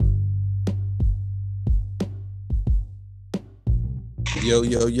Yo,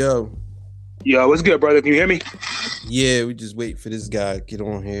 yo, yo. Yo, what's good, brother? Can you hear me? Yeah, we just wait for this guy to get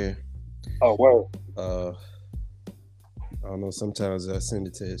on here. Oh, word. Uh, I don't know. Sometimes I send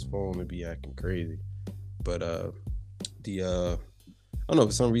it to his phone and be acting crazy. But the I don't know,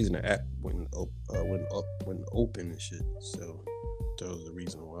 for some reason the app wouldn't open and shit. So that was the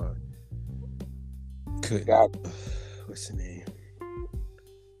reason why. Couldn't. God. What's the name?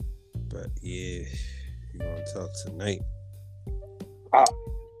 But yeah, you want to talk tonight? I,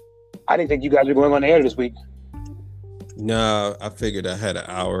 I didn't think you guys were going on the air this week. Nah, I figured I had an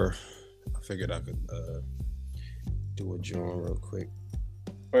hour. I figured I could do a joint real quick.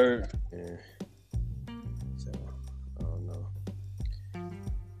 Word. Yeah. So I don't know. I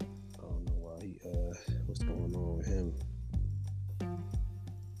don't know why what's going on with him.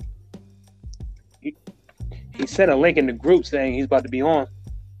 He sent a link in the group saying he's about to be on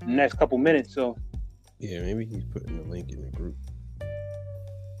in the next couple minutes. So Yeah, maybe he's putting the link in the group.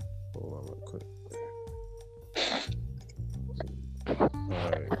 Hold on real quick.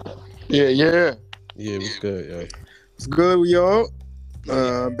 Alright. Yeah. Yeah, what's good, yo? It's good with y'all.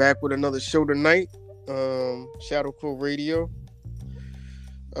 Back with another show tonight. Shadow Crow Radio.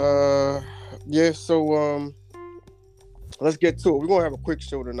 So let's get to it. We're gonna have a quick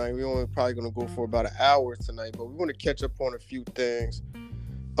show tonight. We're only probably gonna go for about an hour tonight, but we want to catch up on a few things.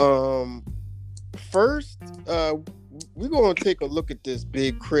 First, we're gonna take a look at this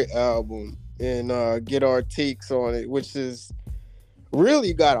Big Crit album and get our takes on it, which is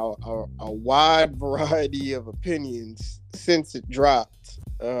really got a wide variety of opinions since it dropped.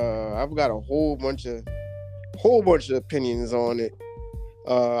 I've got a whole bunch of opinions on it.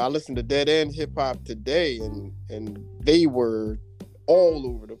 I listened to Dead End Hip Hop today, and they were all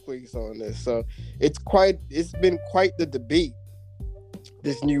over the place on this. So it's been quite the debate.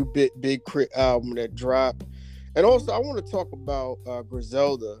 This new Big Crit album that dropped, and also I want to talk about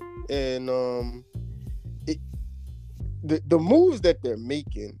Griselda and the moves that they're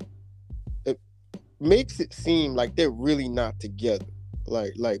making. It makes it seem like they're really not together.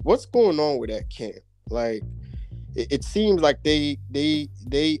 Like what's going on with that camp? Like it seems like they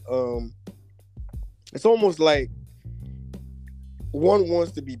it's almost like one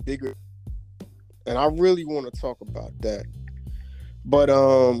wants to be bigger, and I really want to talk about that. But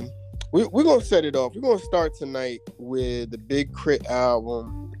we're gonna set it off. We're gonna start tonight with the Big Crit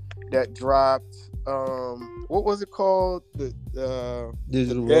album that dropped. What was it called? The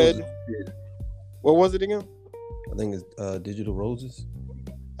Digital Dead. Roses. What was it again? I think it's Digital Roses.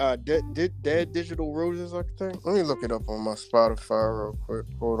 Dead Digital Roses, I think. Let me look it up on my Spotify real quick.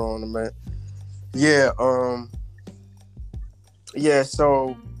 Hold on a minute. Yeah. Yeah.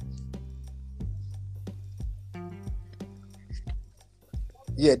 So.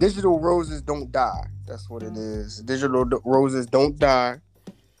 Yeah, Digital Roses Don't Die. That's what it is. Digital Roses Don't Die.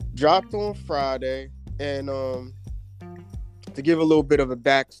 Dropped on Friday. And to give a little bit of a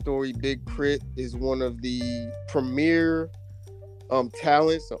backstory, Big Crit is one of the premier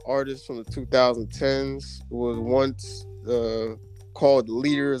talents, an artist from the 2010s. Was once called the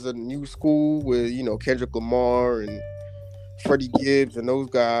leaders of the new school with, Kendrick Lamar and Freddie Gibbs and those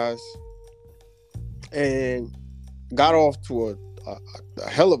guys. And got off to a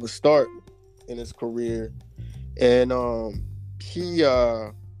hell of a start in his career, and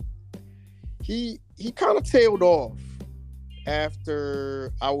he kind of tailed off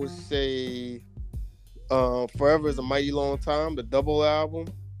after, I would say, Forever Is a Mighty Long Time, the double album.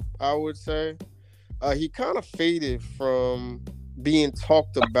 I would say he kind of faded from being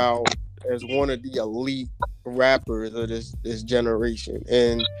talked about as one of the elite rappers of this generation,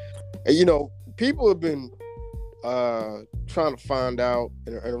 and people have been trying to find out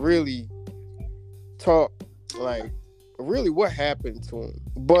and really talk, like, really what happened to him.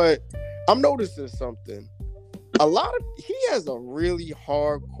 But I'm noticing something. He has a really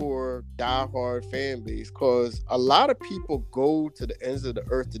hardcore, diehard fan base, because a lot of people go to the ends of the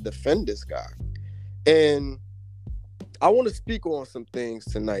earth to defend this guy. And I want to speak on some things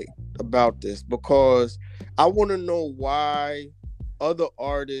tonight about this, because I want to know why other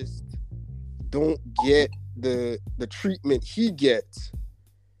artists don't get the treatment he gets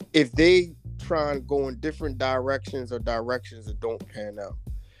if they try and go in different directions, or directions that don't pan out.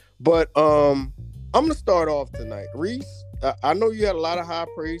 But I'm gonna start off tonight. Reese, I know you had a lot of high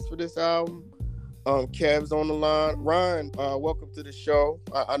praise for this album. Kev's on the line. Ryan, welcome to the show.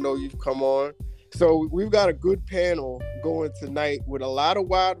 I know you've come on. So we've got a good panel going tonight with a lot of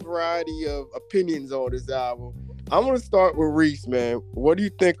wide variety of opinions on this album. I'm gonna start with Reese, man. What do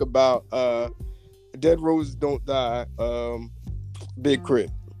you think about Dead Roses Don't Die, Big Crit?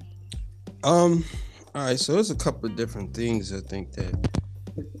 All right, so there's a couple of different things I think that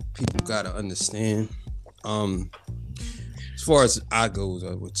people gotta understand. Um, as far as I goes,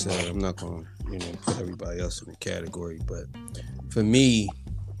 I would say I'm not gonna, put everybody else in the category, but for me,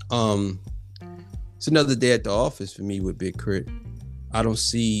 it's another day at the office for me with Big Crit. I don't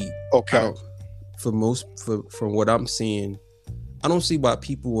see. Okay. From what I'm seeing, I don't see why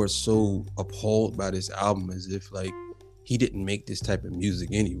people are so appalled by this album as if like he didn't make this type of music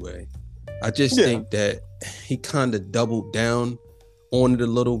anyway. I just think that he kind of doubled down on it a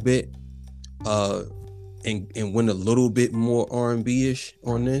little bit, and went a little bit more R&B-ish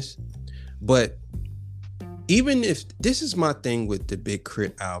on this. But even if this is my thing with the Big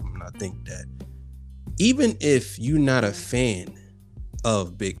Crit album, I think that even if you're not a fan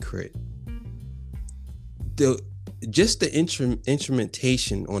of Big Crit, the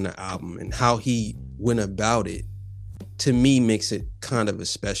instrumentation on the album and how he went about it, to me, makes it kind of a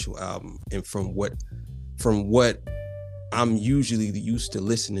special album. And from what I'm usually used to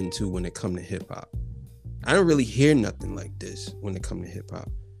listening to when it comes to hip hop, I don't really hear nothing like this when it comes to hip hop.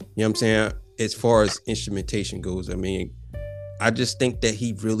 You know what I'm saying? As far as instrumentation goes, I mean, I just think that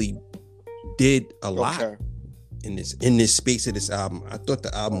he really did a lot in this space of this album. I thought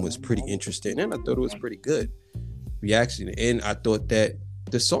the album was pretty interesting, and I thought it was pretty good reaction, and I thought that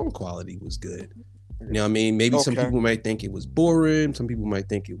the song quality was good. You know what I mean? Maybe some people might think it was boring. Some people might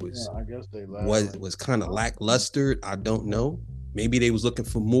think it was was kind of lackluster. I don't know. Maybe they was looking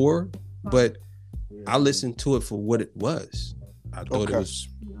for more, but I listened to it for what it was. I thought it was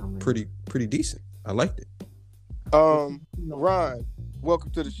pretty decent. I liked it. Ron, welcome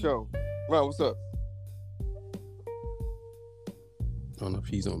to the show. Ron, what's up? I don't know if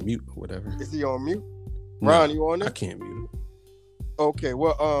he's on mute or whatever. Is he on mute? No, Ron, you on it? I can't mute him. Okay,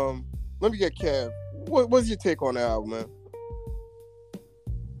 well, let me get Kev. What's your take on the album, man?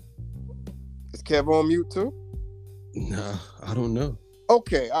 Is Kev on mute too? Nah, I don't know.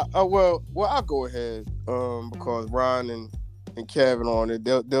 Okay, well, I'll go ahead, because Ron and Kevin on it,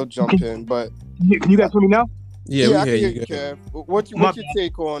 they'll jump in. But can you guys hear me now? Yeah, I can hear you, Kev. What's your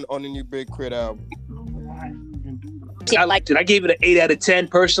take on the new Big Crit album? I liked it. I gave it an 8 out of 10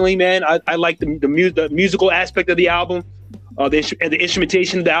 personally, man. I like the musical aspect of the album, the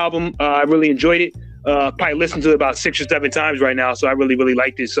instrumentation of the album. I really enjoyed it. Probably listened to it about 6 or 7 times right now, so I really, really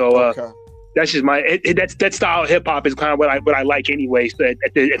liked it. So that's just that style of hip hop is kind of what I like anyway. So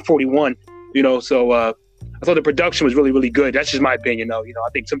at 41, So I thought the production was really, really good. That's just my opinion, though. I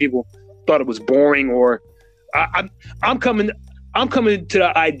think some people thought it was boring, or I'm coming to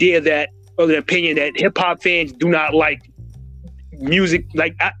the idea that, or the opinion that hip hop fans do not like music,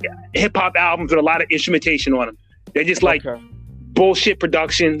 like hip hop albums with a lot of instrumentation on them. They just like bullshit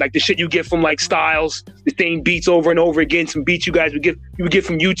production, like the shit you get from like Styles, the same beats over and over again. Some beats you guys would get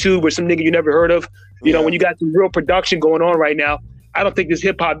from YouTube or some nigga you never heard of. You know, when you got some real production going on right now, I don't think this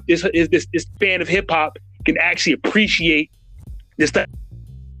hip hop, this fan of hip hop can actually appreciate this stuff.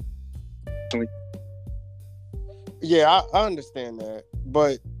 Yeah, I understand that,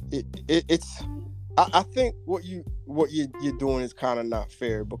 but it's I think what you're doing is kind of not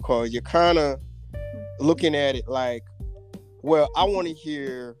fair, because you're kind of looking at it like, well, I want to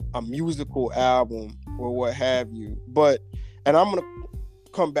hear a musical album or what have you, and I'm gonna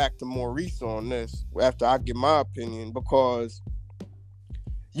come back to Maurice on this after I give my opinion, because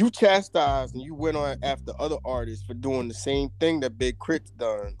you chastised and you went on after other artists for doing the same thing that Big Crit's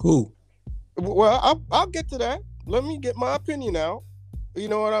done. Who? Well, I'll get to that. Let me get my opinion out. You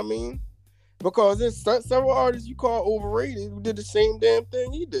know what I mean? Because there's several artists you call overrated who did the same damn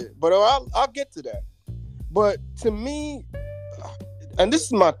thing he did. But I'll get to that. But to me, and this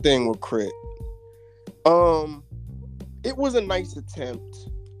is my thing with Crit, it was a nice attempt,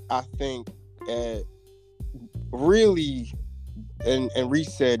 I think, at really, and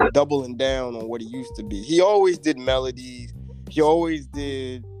Reese said, doubling down on what he used to be. He always did melodies. He always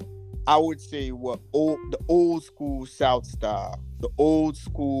did, I would say, the old school South style, the old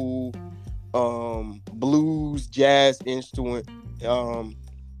school blues, jazz influenced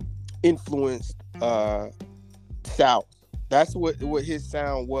South. That's what his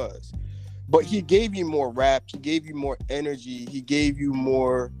sound was. But he gave you more rap. He gave you more energy. He gave you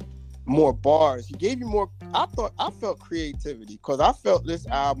more bars. He gave you more. I felt creativity, because I felt this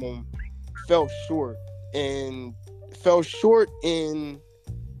album fell short in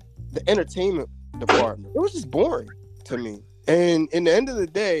the entertainment department. It was just boring to me. And in the end of the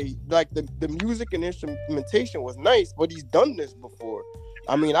day, like the music and instrumentation was nice, but he's done this before.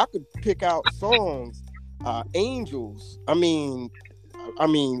 I mean, I could pick out songs, Angels. I mean,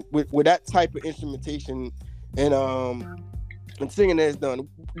 with that type of instrumentation, and and Singing Is Done,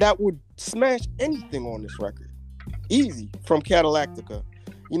 that would smash anything on this record. Easy from Cadillactica,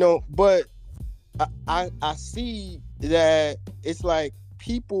 you know, but I see that it's like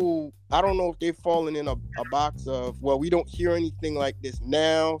people, I don't know if they've fallen in a box of, well, we don't hear anything like this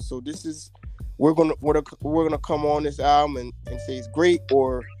now, so this is, we're gonna come on this album and say it's great,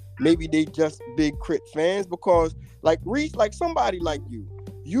 or maybe they just big Crit fans, because like Reese, like somebody like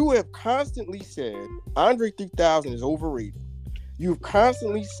you have constantly said Andre 3000 is overrated. You've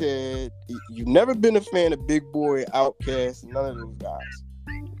constantly said you've never been a fan of Big Boy, Outkast, none of those guys.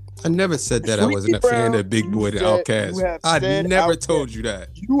 I never said that I wasn't a fan of Big Boy and Outkast. I never told you that.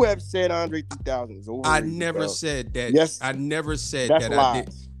 You have said Andre 3000 is overrated. I never said that. Yes, I never said that's that. lies. I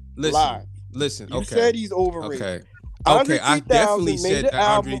did. Listen. You okay. said he's overrated. Okay. Andre I definitely said that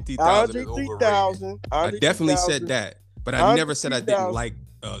Andre 3000 is Andre overrated. I definitely said that, but I never said I didn't like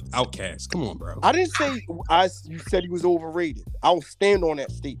Outkast. Come on, bro. I didn't say you said he was overrated. I'll stand on that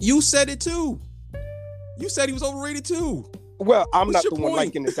statement. You said it too. You said he was overrated too. Well, I'm What's not your the one point?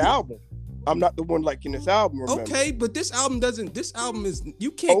 liking this album. I'm not the one liking this album. Remember. Okay, but this album doesn't. This album is. You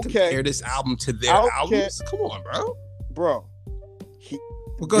can't compare this album to their albums. Come on, bro.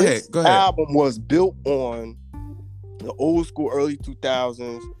 Well, go ahead. This album was built on the old school early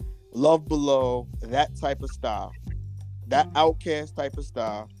 2000s, Love Below, that type of style, that Outkast type of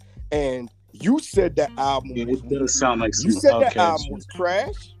style, and you said that album. It does sound like you said that album was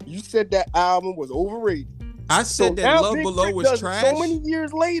trash. You said that album was overrated. I said so that Love Below was trash. So many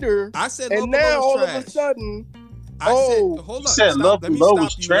years later, I said, and now all of a sudden, hold up. You said Love Below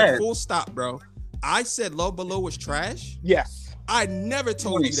was trash. Full stop, bro. I said Love Below was trash. Yes. I never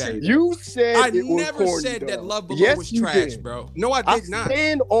told you that. You said I it was never corny, said though. that Love Below yes, was trash, bro. No, I did not.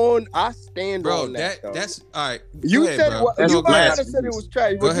 I stand bro, on that. That's all right. You ahead, said bro. You might not have said it was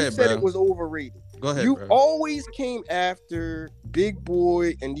trash, but you said bro. it was overrated. Go ahead, You bro. always came after Big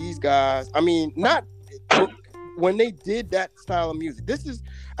Boy and these guys. I mean, not when they did that style of music. This is,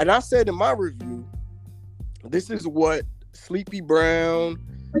 and I said in my review, this is what Sleepy Brown,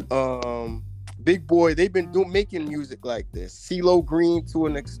 Big Boy, they've been making music like this. CeeLo Green to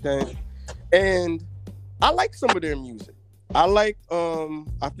an extent. And I like some of their music. I like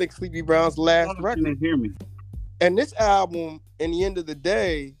I think Sleepy Brown's last record. You hear me. And this album, in the end of the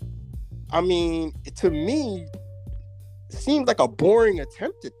day, I mean, to me, seems like a boring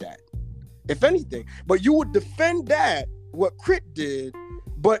attempt at that, if anything. But you would defend that, what Crit did,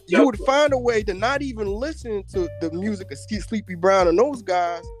 but you would find a way to not even listen to the music of Sleepy Brown and those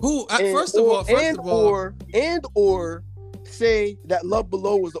guys. Who, or say that Love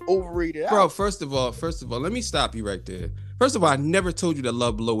Below was an overrated album. Bro, first of all, let me stop you right there. First of all, I never told you that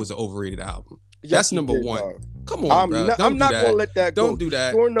Love Below was an overrated album. Yes, that's number one. Dog. Come on, bro. I'm not gonna let that go. Don't do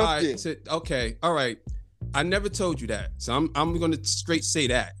that. Sure enough, okay, all right. I never told you that, so I'm gonna straight say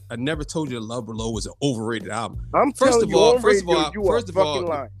that. I never told you that Love Below was an overrated album. First of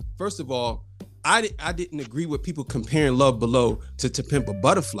all, I didn't agree with people comparing Love Below to Pimp a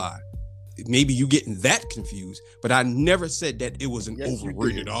Butterfly. Maybe you getting that confused, but I never said that it was an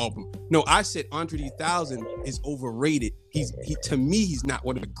overrated album. No, I said Andre 3000 is overrated. To me, he's not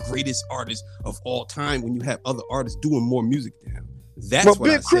one of the greatest artists of all time. When you have other artists doing more music than him, that's what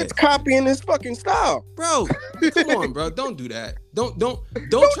I said. Big Crit's copying his fucking style, bro. Come on, bro. Don't do that. Don't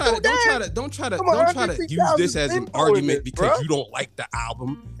try to use this as an argument because you don't like the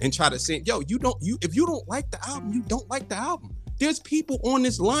album and try to say, if you don't like the album, you don't like the album. There's people on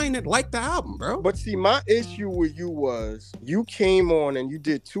this line that like the album, bro. But see, my issue with you was you came on and you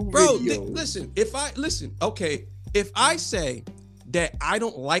did two videos. If I say that I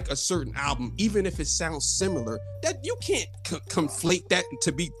don't like a certain album, even if it sounds similar, that you can't conflate that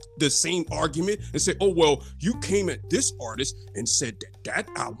to be the same argument and say, oh, well, you came at this artist and said that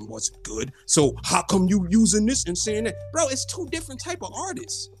album wasn't good, so how come you using this and saying that? Bro, it's two different type of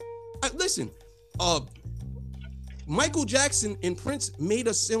artists. Michael Jackson and Prince made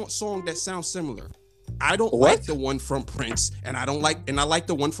a song that sounds similar. I don't like the one from Prince, and I like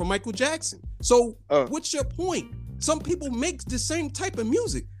the one from Michael Jackson. So what's your point? Some people make the same type of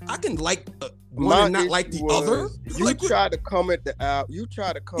music. I can like one and not like the other. You try to come at the album.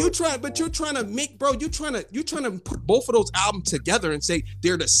 But you're trying to make, bro. You're trying to put both of those albums together and say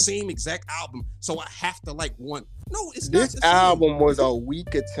they're the same exact album. So I have to like one. No, it's not. This album was a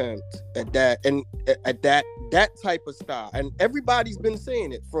weak attempt at that, and at that type of style. And everybody's been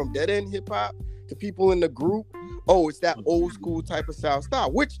saying it, from Dead End Hip Hop to people in the group. Oh, it's that old school type of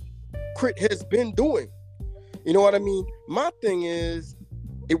style, which Crit has been doing. You know what I mean? My thing is,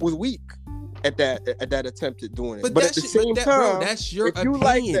 it was weak at that attempt at doing it. But at the same time, bro, that's your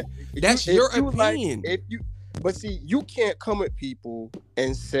opinion. That's your opinion. But see, you can't come at people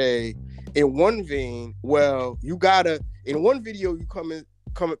and say in one vein, well, you gotta in one video you come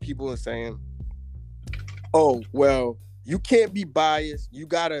at people and saying, oh, well, you can't be biased. You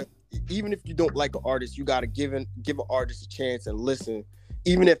gotta, even if you don't like an artist, you gotta give an artist a chance and listen,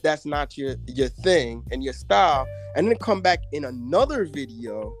 even if that's not your thing and your style, and then come back in another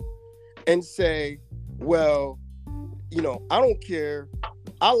video and say, well, you know, I don't care.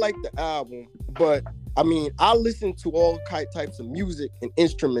 I like the album, but I mean, I listen to all types of music and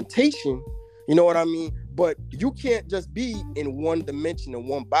instrumentation. You know what I mean? But you can't just be in one dimension, in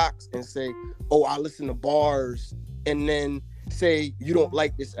one box, and say, oh, I listen to bars, and then say you don't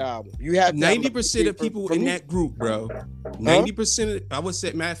like this album. You have 90% of people in that group, bro. 90%, I would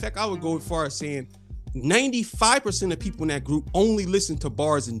say, matter of fact, I would go as far as saying 95% of people in that group only listen to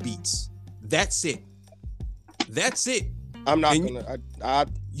bars and beats. That's it. That's it. I'm not and gonna. I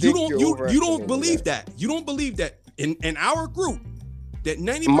you don't believe that. You don't believe that in our group that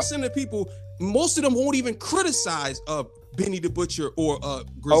 90% of people, most of them won't even criticize Benny the Butcher or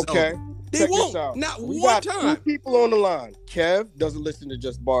Griselda. Okay. They won't. Not one time. 2 people on the line. Kev doesn't listen to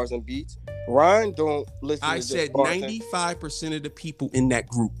just bars and beats. Ryan don't listen to just bars. I said 95% of the people in that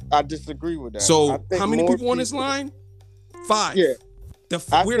group. I disagree with that. So how many people on this line? 5. Yeah.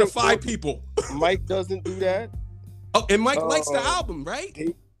 We're the 5 people. Mike doesn't do that. Oh, and Mike likes the album,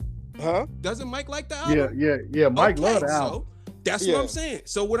 right? Huh? Doesn't Mike like the album? Yeah. Mike loves the album. So that's what I'm saying.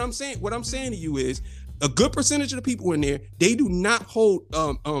 So what I'm saying to you is a good percentage of the people in there, they do not hold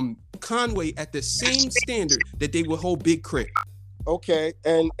Conway at the same standard that they would hold Big Crit. Okay,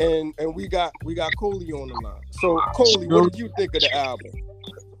 and we got Coley on the line. So Coley, what did you think of the album?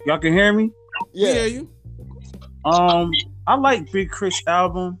 Y'all can hear me? Yeah. Hear you. I like Big Crit's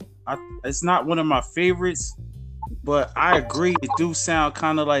album. It's not one of my favorites, but I agree it do sound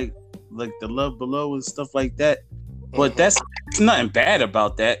kind of like the Love Below and stuff like that. But that's nothing bad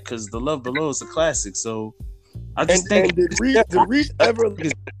about that because the Love Below is a classic. So I just think did Reese ever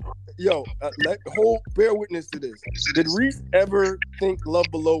bear witness to this. Did Reese ever think Love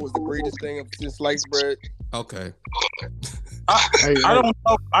Below was the greatest thing since sliced bread? Okay. I don't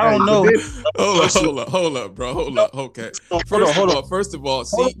know. I don't know. Hold up, bro. Hold up. Okay. First of all,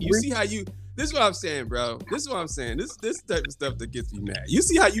 see, you see how you. This is what I'm saying, bro. This is what I'm saying. This type of stuff that gets me mad. You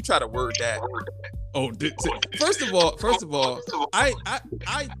see how you try to word that? Oh, first of all,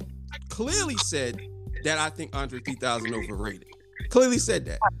 I clearly said that I think Andre 3000 overrated. Clearly said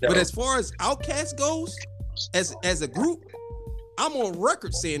that. But as far as Outkast goes, as a group, I'm on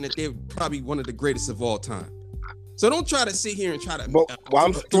record saying that they're probably one of the greatest of all time. So don't try to sit here and try to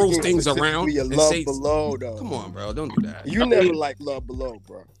throw things around and Love say, Below, though. Come on, bro. Don't do that. You never liked Love Below,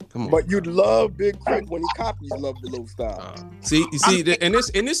 bro. Come on. But you'd love Big Crit when he copies Love Below style. And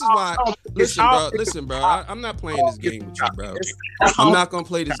this is why. Listen, bro. I'm not playing this game with you, bro. I'm not gonna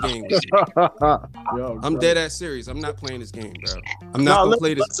play this game with you. I'm dead ass serious. I'm not playing this game, bro. I'm not gonna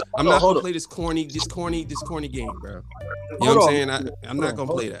play this. I'm not gonna play this corny game, bro. You know what I'm saying? I'm not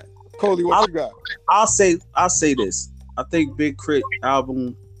gonna play that. Coley, what you got? I'll say this. I think Big Crit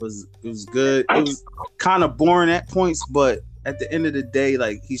album was good. It was kind of boring at points, but at the end of the day,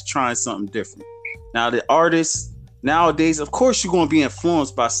 like he's trying something different. Now the artists nowadays, of course, you're gonna be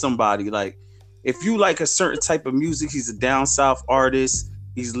influenced by somebody. Like if you like a certain type of music, he's a down south artist.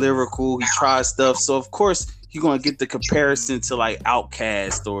 He's lyrical. He tries stuff. So of course you're gonna get the comparison to like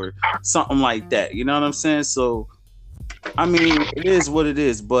Outkast or something like that. You know what I'm saying? So. I mean, it is what it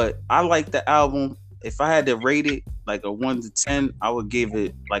is, but I like the album. If I had to rate it like a 1 to 10, I would give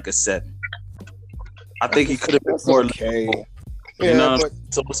it like a 7. I think he could have been more okay. You know,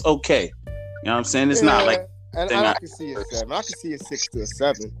 so it's okay. You know what I'm saying? It's not like I can see a 7. I can see a 6 to a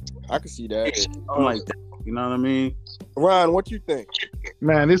 7. I can see that. I'm like that. You know what I mean? Ron, what you think?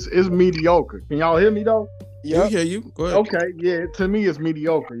 Man, it's mediocre. Can y'all hear me though? Yeah, we hear you. Go ahead. Okay, yeah. To me, it's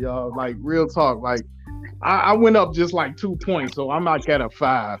mediocre, y'all. Like real talk. Like I went up just like 2 points, so I'm not at a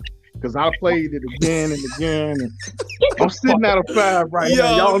 5 because I played it again and again. And I'm sitting at a 5 right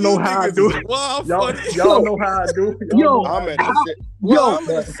now. Y'all know how I do it. Y'all know how I do it. I'm at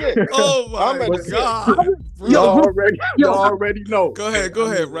a 6. Oh my God. Y'all already know. Go ahead,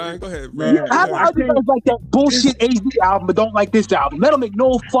 Ryan. Go ahead, man. How do you guys like that bullshit AZ album but don't like this album? That don't make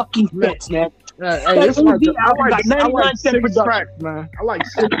no fucking sense, man. Hey, it's like 6 tracks, man. I like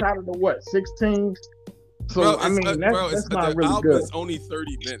 6 out of the 16. So bro, I mean, that's not really good. It's only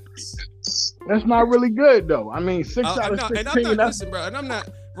 30 minutes. That's not really good, though. I mean, 6 out of 16. Listen, bro, and I'm not,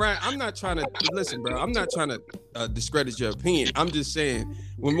 Ryan. I'm not trying to listen, bro. I'm not trying to discredit your opinion. I'm just saying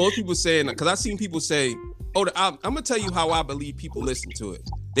when most people saying, because I've seen people say Oh, I'm gonna tell you how I believe people listen to it.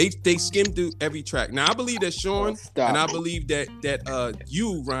 They skim through every track. Now I believe that Sean and I believe that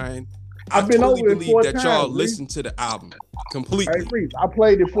you, Ryan, I've been totally over it believe 4 that times. y'all Reese. listen to the album completely. Hey, Reese, I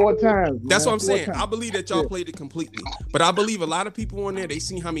played it 4 times. That's man, what I'm 4 saying. times. I believe that y'all played it completely. But I believe a lot of people on there, they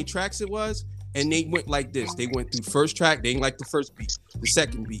seen how many tracks it was, and they went like this. They went through first track, they ain't like the first beat, the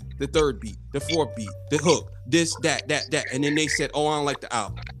second beat, the third beat, the fourth beat, the hook, this, that. And then they said, oh, I don't like the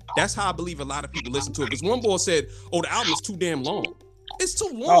album. That's how I believe a lot of people listen to it. Because one boy said, oh, the album is too damn long. It's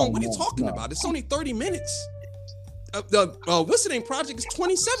too long. What are you talking about? It's only 30 minutes. What's the name? Project is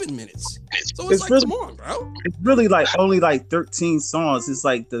 27 minutes. So it's like, really, come on, bro. It's really like only like 13 songs. It's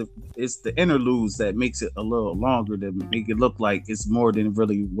like the interludes that makes it a little longer to make it look like it's more than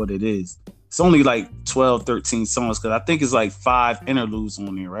really what it is. It's only like 12, 13 songs because I think it's like 5 interludes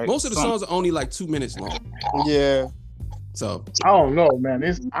on there, right? Most of the songs are only like 2 minutes long. Yeah. So I don't know, man.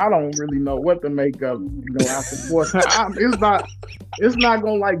 I don't really know what to make of, after 4 times. It's not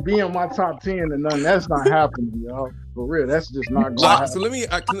gonna like be in my top 10 and nothing. That's not happening, y'all. For real, that's just not gonna happen. So let me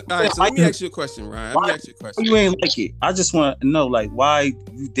ask you a question, Ryan. Let me ask you a question. You ain't like it. I just want to know, like, why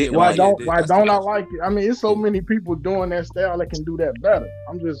you didn't. Why don't I like it? I mean, it's so many people doing that style that can do that better.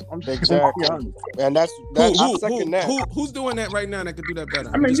 I'm just exactly. And I second that. Who's doing that right now that could do that better?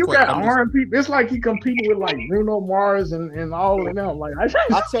 I mean, you got R&B. It's like he competing with like Bruno Mars and all of them. Like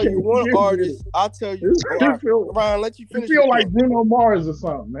I'll tell you one artist. I'll tell you. Ryan, let you finish. You feel like Bruno Mars or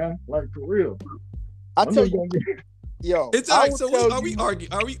something, man. Like for real. I'll tell you. Yo, it's all right. So are we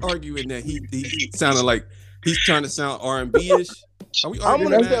arguing that he sounded like he's trying to sound R&B-ish? Are we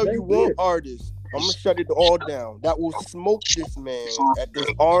arguing? I'm gonna tell you one artist. I'm gonna shut it all down. That will smoke this man at this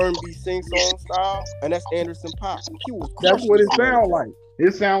R&B sing-song style, and that's Anderson .Paak. That's what it sounds like.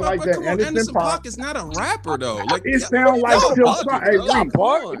 It sounds like that. Anderson .Paak is not a rapper though. Like it sounds like Silk Sonic. Hey,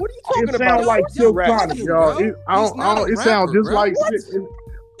 what are you talking about? It sounds like Silk Sonic, y'all. It sounds just like.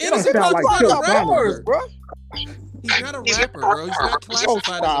 It don't sound like Silk Sonic, bro. He's not a rapper, bro. He's not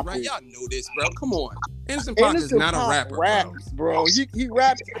classified as a rapper. Y'all know this, bro. Come on. Anderson .Paak is not a rapper, bro. He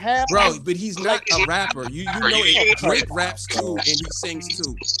raps half. Bro, but he's not a rapper. You know it. Drake raps too, and he sings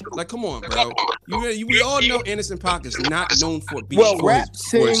too. Like, come on, bro. We all know Anderson .Paak is not known for beats. Well, rap,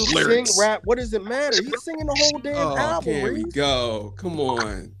 sing, rap. What does it matter? He's singing the whole damn album. Here we go. Come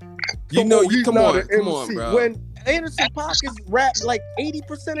on. Come on, bro. When Anderson .Paak is rapped like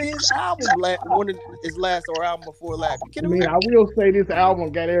 80% of his album, one of his last or album before last. I mean, I will say this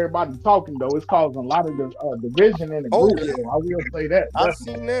album got everybody talking though. It's causing a lot of division in the group. Yeah. I will say that. I've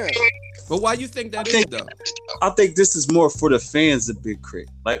seen that. But why you think that is though? I think this is more for the fans of Big Crit.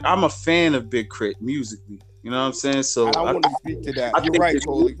 Like I'm a fan of Big Crit musically. You know what I'm saying? So I want to speak to that. You're right,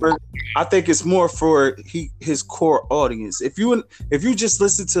 Coley. I think it's more for his core audience. If you just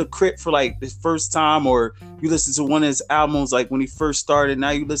listen to Crit for like the first time, or you listen to one of his albums like when he first started, now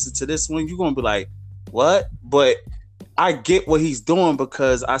you listen to this one, you're gonna be like, what? But I get what he's doing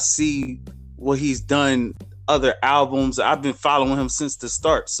because I see what he's done other albums. I've been following him since the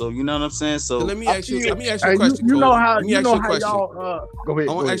start. So you know what I'm saying? So let me ask you a question. You know how y'all go ahead.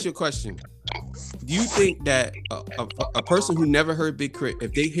 I want to ask you a question. Do you think that a person who never heard Big Crit,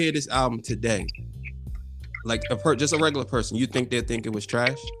 if they hear this album today, like just a regular person, you think they'd think it was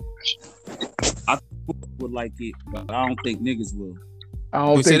trash? I would like it, but I don't think niggas will. I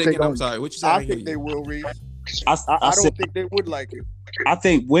don't think they I'm sorry. What you said? I think they will, Reese. I don't think they would like it. I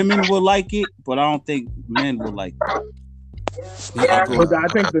think women will like it, but I don't think men will like it. Yeah, but I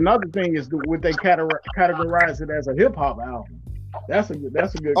think another thing is would they categorize it as a hip hop album? That's a good.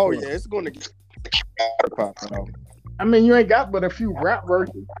 Oh question. Yeah, it's going to get hip hop album. I mean, you ain't got but a few rap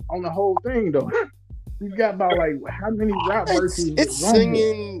verses on the whole thing, though. You got about like how many rap verses? It's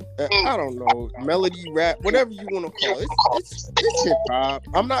singing. I don't know, melody rap, whatever you want to call it. It's hip hop.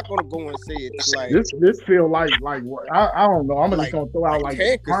 I'm not gonna go and say it's like this feel like I don't know. I'm just gonna throw out like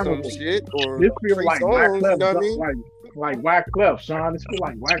Carnival shit or this feel like songs, you know what I mean? Like Wyclef, Sean. This feel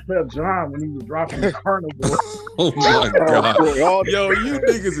like Wyclef John when he was dropping the Carnival. Oh my god, yo, you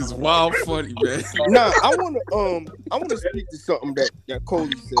niggas is wild funny, man. Nah, I wanna speak to something that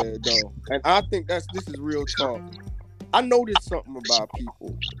Coley said though, and I think this is real talk. I noticed something about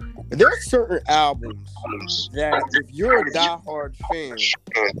people. There are certain albums that if you're a diehard fan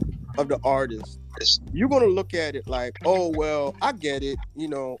of the artist, you're gonna look at it like, oh well, I get it. You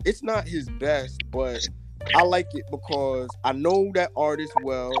know, it's not his best, but I like it because I know that artist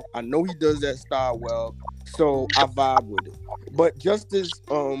well. I know he does that style well, so I vibe with it. But just as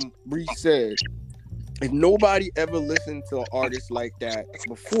Bree said, if nobody ever listened to an artist like that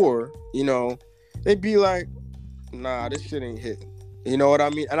before, you know, they'd be like, nah, this shit ain't hitting. You know what I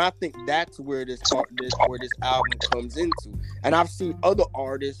mean? And I think that's where this album comes into. And I've seen other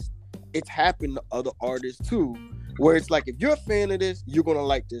artists, it's happened to other artists too, where it's like, if you're a fan of this, you're gonna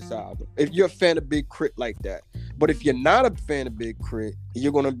like this album. If you're a fan of Big Crit like that. But if you're not a fan of Big Crit,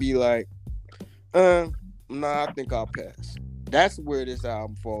 you're gonna be like, nah, I think I'll pass. That's where this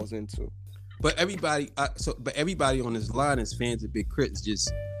album falls into. But everybody on this line is fans of Big Crit. It's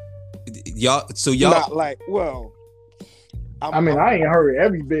just y'all. So y'all not like, well, I ain't heard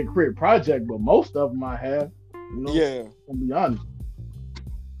every Big Crit project, but most of them I have. You know? Yeah. I'll be honest.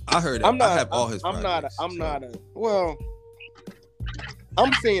 I heard it. I have all his projects.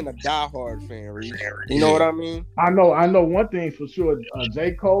 I'm saying a diehard fan, Reese. You know what I mean? I know one thing for sure.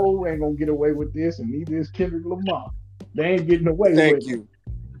 J. Cole ain't gonna get away with this, and neither is Kendrick Lamar. They ain't getting away with it. Thank you.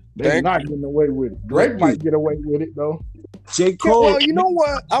 They're not getting away with it. Drake might get away with it though. J. Cole. Well, you know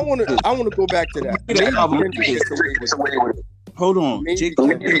what? I want to go back to that. Hold on. J. Cole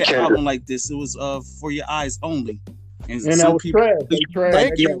did an album like this. It was For Your Eyes Only. And that was trash.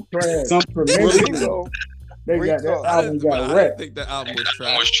 Thank you. That album got wrecked. I think that album was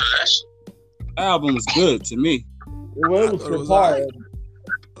trash. Album was good to me. Well, it was hard.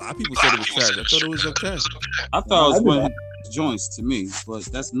 A lot of people said it was trash. I thought it was okay. I thought it was one of the joints to me, but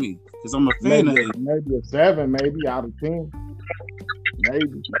that's me because I'm a fan of it. Maybe a 7, maybe out of 10.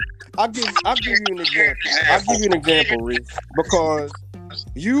 Maybe. I'll give you an example. Reese, because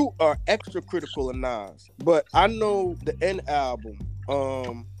you are extra critical of Nas, but I know the N album,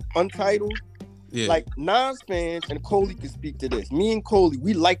 Untitled. Yeah. Like Nas fans and Coley can speak to this. Me and Coley,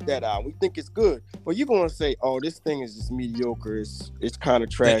 we like that album. We think it's good. But you're gonna say, "Oh, this thing is just mediocre. It's kind of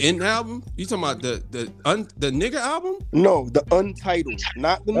trash." The N album? You talking about the nigga album? No, the Untitled,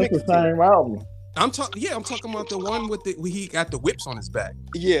 not the mixtape. That's the same album. I'm talking about the one with where he got the whips on his back.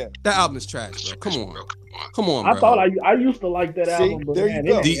 Yeah, that album is trash, bro. Come on, bro. I thought I used to like that album, but there man,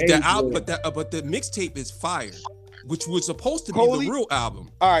 you go. The album, but the mixtape is fire, which was supposed to be the real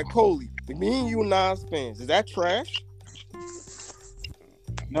album. All right, Coley. Me and you Nas fans, is that trash?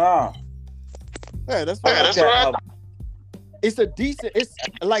 Nah. Yeah, that's right. It's a decent. It's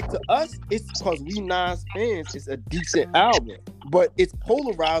like, to us, it's because we Nas fans. It's a decent album, but it's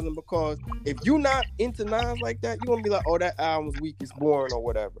polarizing because if you're not into Nas like that, you're gonna be like, "Oh, that album's weak, it's boring, or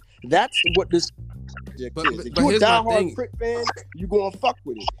whatever." That's what this is. If you're a diehard Crit fan, you gonna fuck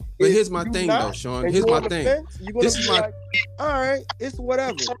with it. But here's my thing, though, Sean. Here's my thing. This is my. All right, it's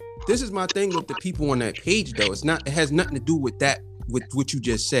whatever. This is my thing with the people on that page, though. It has nothing to do with that, with what you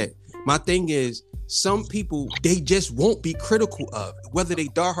just said. My thing is, some people, they just won't be critical of whether they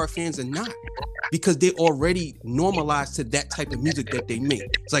diehard fans or not, because they already normalized to that type of music that they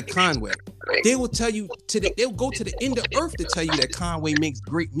make. It's like Conway. They will tell you they'll go to the end of earth to tell you that Conway makes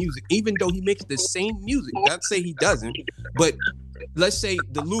great music, even though he makes the same music. Not say he doesn't, but let's say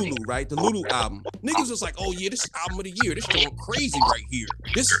the Lulu, right? The Lulu album. Niggas was like, "Oh yeah, this is album of the year. This going crazy right here.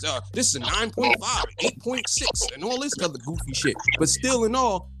 This is a 9.5, 8.6, and all this other goofy shit." But still, in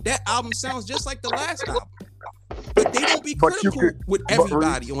all, that album sounds just like the last album. But they don't be critical with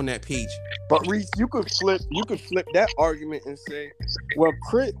everybody on that page. But Reese, you could flip that argument and say, well,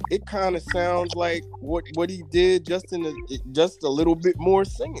 Crit, it kind of sounds like what he did just a little bit more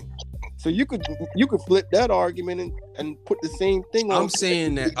singing. So you could flip that argument and put the same thing on. I'm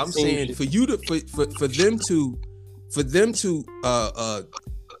saying for them to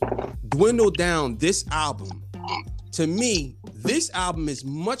dwindle down this album, to me, this album is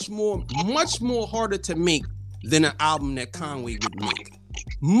much more harder to make than an album that Conway would make.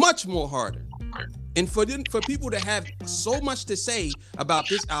 Much more harder. And for people to have so much to say about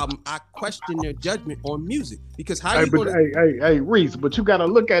this album, I question their judgment on music. Because hey, Reese, but you gotta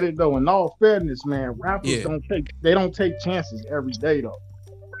look at it though. In all fairness, man, rappers don't take chances every day though.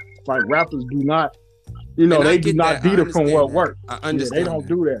 Like rappers do not, they do not beat it from what works. I understand. They don't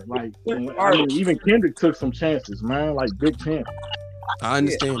do that. Like even Kendrick took some chances, man. Like big chances. I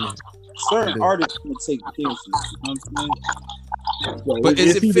understand that. Certain artists can take chances. You know what I'm saying? But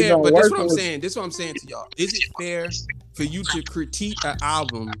is it fair? But this is what I'm saying. This is what I'm saying to y'all. Is it fair for you to critique an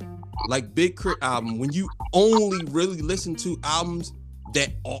album like Big Crit album when you only really listen to albums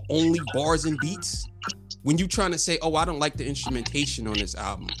that are only bars and beats? When you trying to say, "Oh, I don't like the instrumentation on this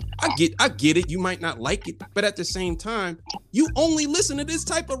album," I get it. You might not like it, but at the same time, you only listen to this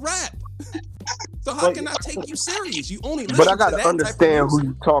type of rap. So how can I take you serious? You only listen to that. But I gotta understand who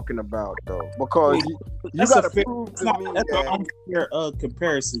you're talking about, though, because you gotta prove to me that's an unfair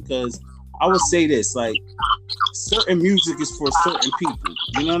comparison. Because I would say this: like, certain music is for certain people.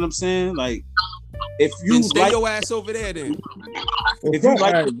 You know what I'm saying? Like, if you Then stay like, your ass over there then. if you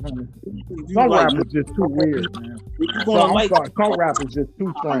like, Some rap is just too weird, man. you're gonna like, Some rap is just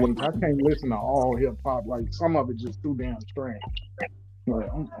too strange. I can't listen to all hip hop. Like some of it just too damn strange. Like,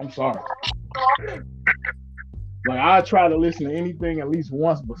 I'm sorry. Like I try to listen to anything at least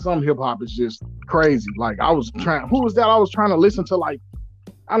once, but some hip hop is just crazy. Like I was trying. Who was that? I was trying to listen to like.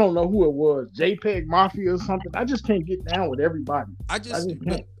 I don't know who it was, JPEG Mafia or something. I just can't get down with everybody. I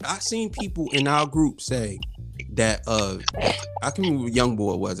seen people in our group say that I can't remember what young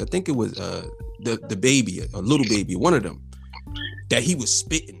boy was. I think it was the baby, a little baby, one of them, that he was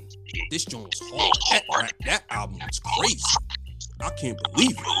spitting. This joint was hard. That album was crazy. I can't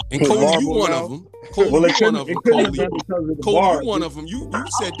believe it. And Cole, you one of them. Cole, you one of them. Cole, you one of them. You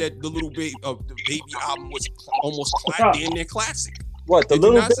said that the little baby, the baby album was almost damn near classic. What, the Did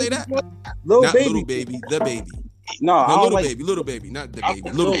little you not baby? say that? Little Not baby. little baby, the baby. No, I No, don't little like baby, not the baby,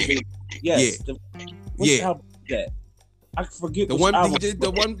 little little baby. Yes. Yeah. What Yeah. album is that? I forget The which one album. he did, the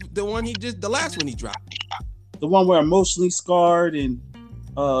last one he dropped. The one where Emotionally Scarred and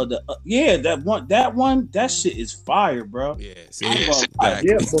that shit is fire, bro. Yeah, see, Yeah,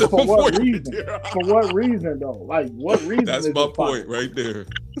 Yeah, but for what reason? For what reason though? Like what reason? That's is my it fire? point right there.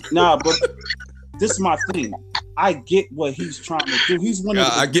 Nah, but this is my thing. I get what he's trying to do. He's one of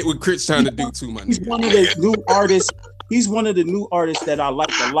I get what Crit's trying to do too, my he's nigga. one of the new artists. He's one of the new artists that I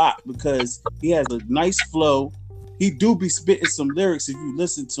like a lot because he has a nice flow. He do be spitting some lyrics if you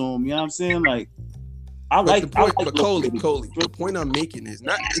listen to him. You know what I'm saying? Like But Coley, the point I'm making is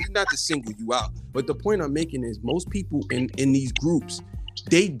it's not to single you out, but the point I'm making is most people in these groups,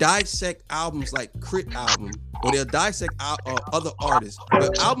 they dissect albums like Crit album, or they'll dissect other artists.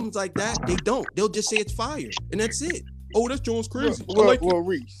 But albums like that, they don't. They'll just say it's fire, and that's it. Oh, that's Jones crazy.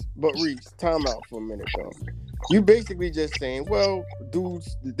 Reese, time out for a minute though. You basically just saying, well,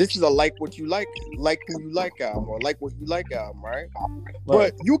 dudes, this is a like what you like who you like album, or like what you like album, right?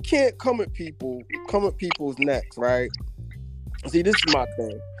 But you can't come at people's necks, right? See, this is my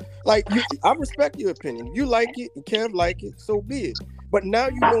thing. Like, I respect your opinion. You like it, and Kev like it, so be it. But now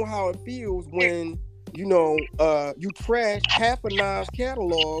you know how it feels when you trash half a Nas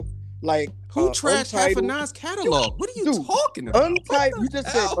catalog. Like, who trashed half of Nas catalog? What are you talking about? Untitled. You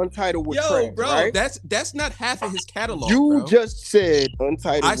just said Untitled was trash, bro, right? that's not half of his catalog. You just said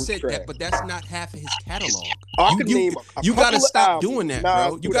Untitled. I was said trash. that, but that's not half of his catalog. You gotta stop doing that,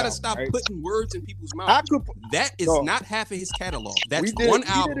 bro. You gotta stop putting words in people's mouths. That is not half of his catalog. That's one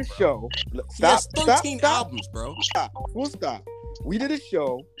album. We did a show. He has 13 albums, bro. We'll stop. We did a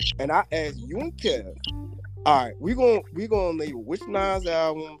show, and I asked you and Kev. All right, we gonna label which Nas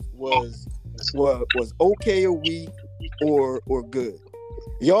album was okay or weak or good.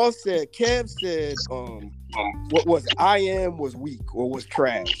 Y'all said Kev said what was it? I Am was weak or was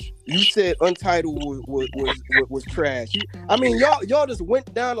trash. You said Untitled was trash. Y'all just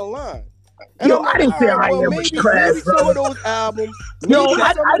went down the line. And I didn't say I Am was trash. Maybe some of those albums. This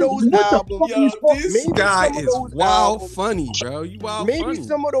guy is wild funny, bro. You wild funny. Maybe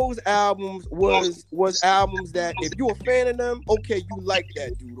some of those albums was albums that if you're a fan of them, okay, you like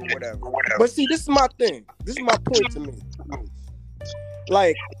that dude or whatever. But see, this is my thing. This is my point to me.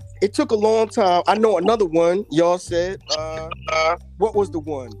 Like, it took a long time. I know another one. Y'all said, what was the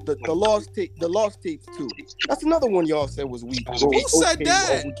one? The lost tapes too. That's another one y'all said was weak. Who said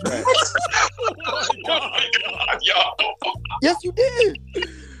that? Oh my God. Yes, you did.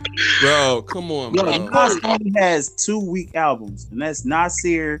 Bro, come on, bro. Nas only has 2 weak albums, and that's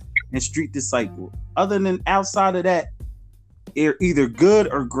Nasir and Street Disciple. Other than outside of that, they're either good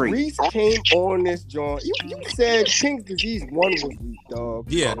or great. Reese came on this joint. You said King's Disease 1 was weak,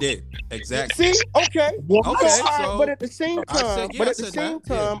 dog. Yeah, I did. Exactly. See? Okay. So but at the same time,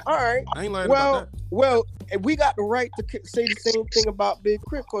 all right. I ain't lying about that. Well, we got the right to say the same thing about Big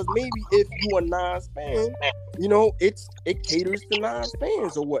Crit, because maybe if you a Nas fan, it caters to Nas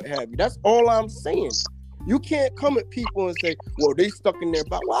fans or what have you. That's all I'm saying. You can't come at people and say, well, they stuck in their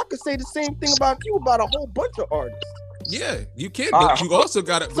box. Well, I could say the same thing about you about a whole bunch of artists. Yeah, you can, but you also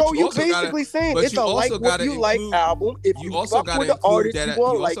got to. So you basically saying it's a like what you like album. If you also fuck with the artist, you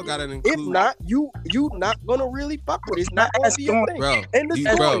gonna like it. If not, you not gonna really fuck with it. It's not gonna be your thing. Bro, and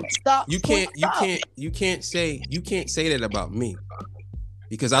stop. You can't say that about me.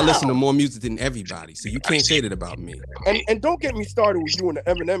 Because I listen to more music than everybody, so you can't say that about me. And don't get me started with you in the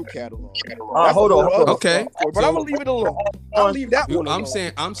Eminem catalog. Hold on. Okay, but I'm gonna leave it alone. I'll leave that one alone.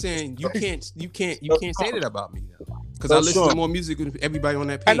 I'm saying you can't say that about me though. Because I listen to more music than everybody on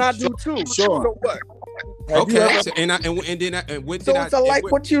that page. And I do too. Sure. So what? Okay. So, what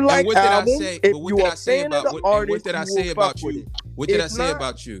did I say about you? What did I say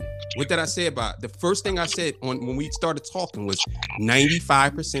about you? What did I say about it? The first thing I said when we started talking was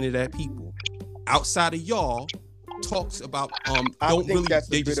 95% of that people outside of y'all talks about don't really,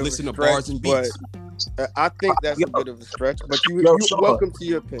 they just listen to bars and beats. I think that's a bit of a stretch, but you're welcome to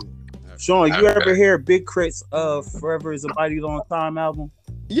your opinion. Sean, you ever hear Big Crit's Forever Is a Mighty Long Time album?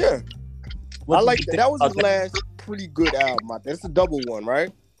 Yeah. I like that. That was his last pretty good album. I think it's a double one,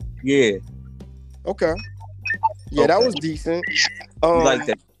 right? Yeah. Okay. Yeah, that was decent. Like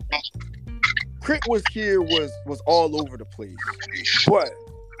that. Crit was here was all over the place. But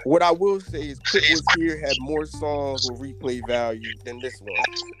what I will say is Crit Was Here had more songs with replay value than this one.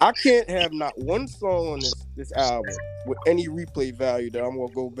 I can't have not one song on this album with any replay value that I'm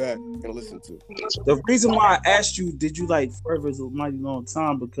gonna go back and listen to. The reason why I asked you, did you like Forever Is a Mighty Long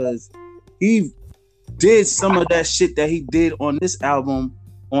Time? Because he did some of that shit that he did on this album,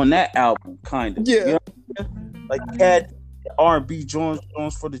 on that album, kind of. Yeah. You know what I'm saying? Like had R&B Jones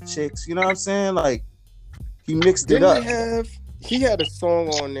for the chicks. You know what I'm saying? Like he mixed it up. He had a song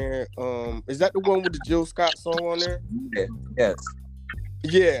on there. Is that the one with the Jill Scott song on there? Yeah. Yes.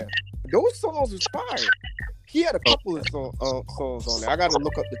 Yeah. Those songs was fire. He had a couple of songs on there. I got to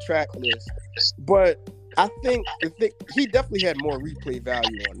look up the track list. But I think he definitely had more replay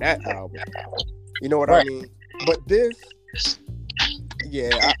value on that album. You know what I mean? But this,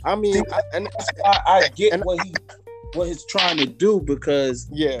 yeah, I mean, I get what he's trying to do because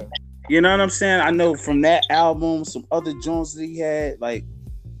yeah. You know what I'm saying? I know from that album, some other Jones that he had, like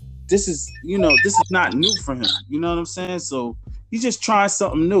this is not new for him. You know what I'm saying? So he's just trying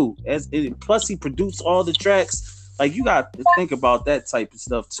something new. Plus he produced all the tracks. Like you got to think about that type of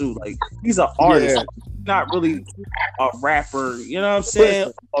stuff too. Like he's an artist, not really a rapper. You know what I'm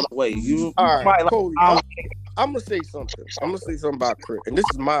saying? All the way. All right, Cody, I'm gonna say something. I'm gonna say something about Crit, and this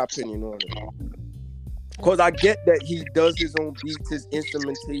is my opinion on it. Because I get that he does his own beats, his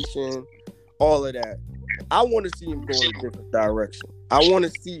instrumentation, all of that. I want to see him go in a different direction. I want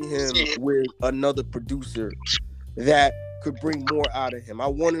to see him with another producer that could bring more out of him. I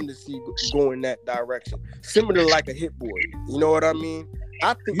want him to see go in that direction. Similar like a Hit Boy. You know what I mean?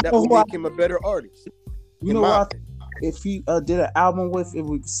 I think that would make him a better artist. You know what? If he did an album with, it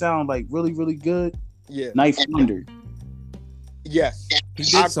would sound like really, really good. Yeah. Knife Wonder. Yes. He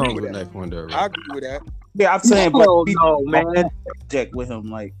did songs with Knife Wonder. Right? I agree with that. Yeah, I'm saying, but no, man, project with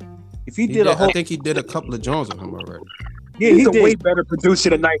him. Like, if he did a whole, I think he did a couple of Jones with him already. Yeah, he's a way better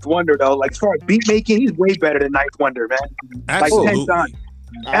producer than Ninth Wonder, though. Like, as far as beat making, he's way better than Ninth Wonder, man. Absolutely. Like,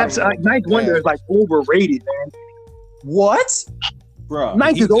 Absolutely. Ninth Wonder is like overrated, man. What? Bro,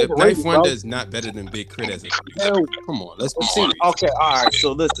 Ninth is overrated. Ninth Wonder is not better than Big Crit as a producer. Come on, let's be serious. Okay, all right.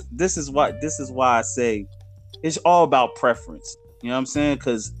 So listen, this is why I say it's all about preference. You know what I'm saying?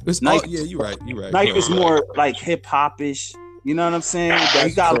 Because you're right. Knife is more like hip hop-ish. You know what I'm saying?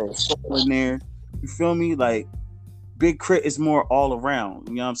 He got a soul in there. You feel me? Like Big Crit is more all around.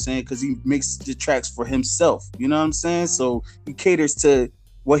 You know what I'm saying? Because he makes the tracks for himself. You know what I'm saying? So he caters to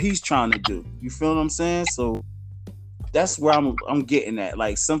what he's trying to do. You feel what I'm saying? So that's where I'm getting at.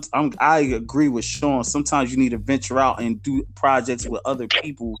 Like I agree with Sean. Sometimes you need to venture out and do projects with other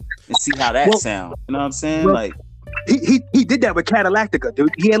people and see how that sounds. You know what I'm saying? Like. He did that with Catalactica,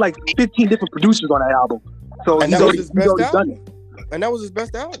 dude. He had like 15 different producers on that album. So and that was his best album. And that was his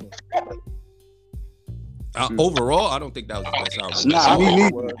best album. Overall, I don't think that was his best album. Nah,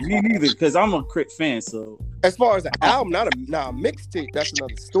 me neither. Because I'm a Crit fan. So as far as the album, not a mixtape. That's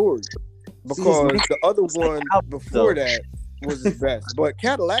another story. Because the other one before that was his best. But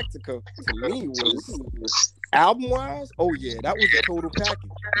Catalactica to me was album wise. Oh yeah, that was a total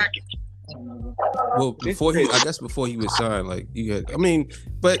package. Well, before he was signed, like you had, I mean,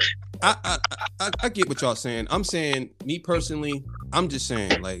 but I get what y'all saying. I'm saying, me personally, I'm just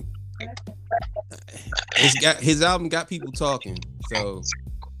saying, like, his album got people talking. So,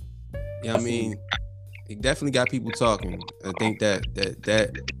 yeah, I mean, he definitely got people talking. I think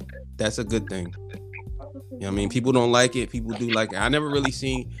that's a good thing. You know what I mean? People don't like it. People do like it. I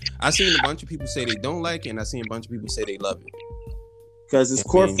seen a bunch of people say they don't like it, and I seen a bunch of people say they love it. Because his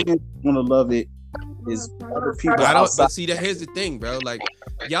core fans want to love it. His other people. But see, here's the thing, bro. Like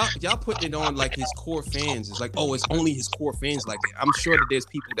y'all putting it on like his core fans. It's like, oh, it's only his core fans like it. I'm sure that there's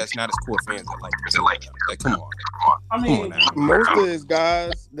people that's not his core fans that like it too. Like, come on. I mean, most of his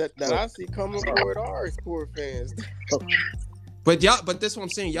guys that I see coming forward are his core fans. But that's what I'm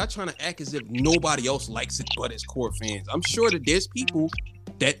saying. Y'all trying to act as if nobody else likes it but his core fans. I'm sure that there's people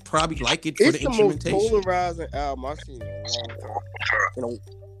that probably like it for the instrumentation. It's the most polarizing album I've seen in a long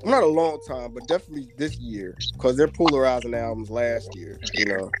time. Not a long time, but definitely this year, because they're polarizing albums last year. You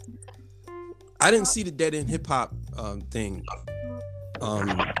know, I didn't see the Dead End Hip Hop thing.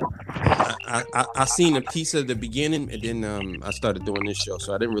 I seen a piece of the beginning, and then I started doing this show,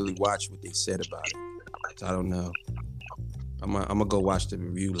 so I didn't really watch what they said about it. So I don't know. I'm gonna go watch the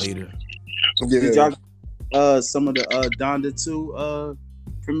review later. Yeah. Did y'all some of the Donda 2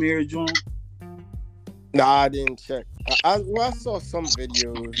 premiere joint? Nah, I didn't check. I saw some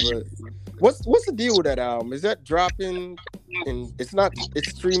videos, but what's the deal with that album? Is that dropping? And it's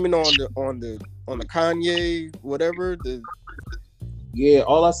streaming on the Kanye whatever the. Yeah,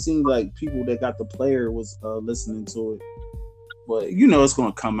 all I seen like people that got the player was listening to it, but you know it's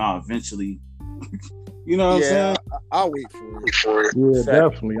gonna come out eventually. You know what I'm saying? I'll wait for it. Yeah,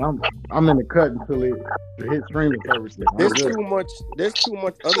 definitely. I'm in the cut until it hits streaming services. There's too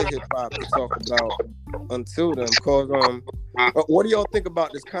much other hip hop to talk about until then. Cause what do y'all think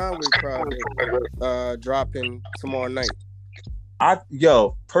about this Conway project dropping tomorrow night?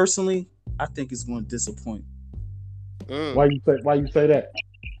 Personally, I think it's going to disappoint. Why you say that?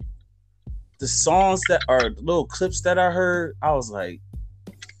 The songs that are little clips that I heard, I was like,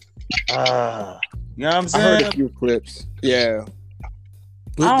 you know what I'm saying? I heard a few clips. Yeah.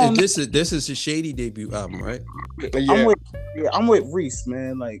 This is a Shady debut album, right? Yeah. I'm with Reese,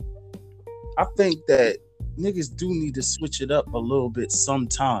 man. Like, I think that niggas do need to switch it up a little bit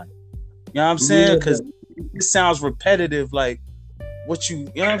sometime. You know what I'm saying? Because it sounds repetitive. Like, you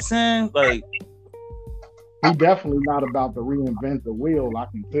know what I'm saying? Like, he definitely not about to reinvent the wheel. I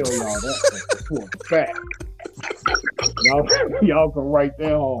can tell y'all that for a fact. Y'all can write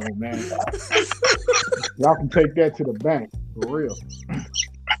that home, man. Y'all can take that to the bank for real.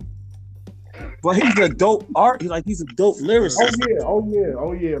 But he's a dope art. He's a dope lyricist.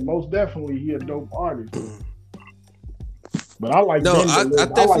 Oh yeah. Most definitely, he a dope artist. But I like. No, I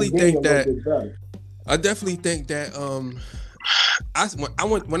definitely think that. I definitely think that.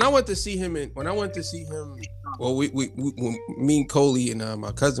 When I went to see him, well, we when me and Coley and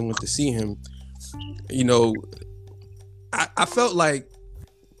my cousin went to see him. You know, I felt like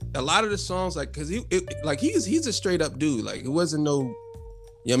a lot of the songs, like, cause he's a straight up dude. Like, it wasn't no.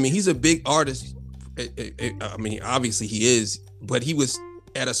 Yeah, I mean, he's a big artist. I mean, obviously he is, but he was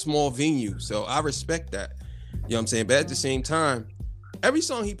at a small venue, so I respect that. You know what I'm saying? But at the same time, every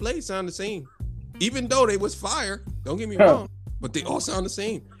song he played sounded the same, even though they was fire. Don't get me wrong, but they all sound the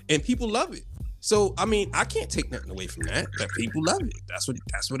same, and people love it. So I mean, I can't take nothing away from that. That people love it. That's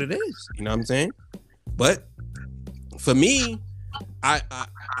what it is. You know what I'm saying? But for me, I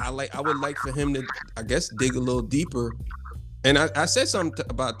would like for him to, I guess, dig a little deeper. And I said something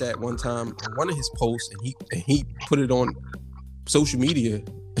about that one time on one of his posts, and he put it on social media.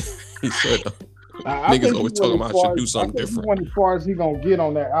 He said, "Niggas always talking about I should do something different." As far as he gonna get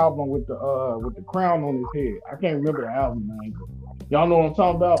on that album with the crown on his head, I can't remember the album name. Y'all know what I'm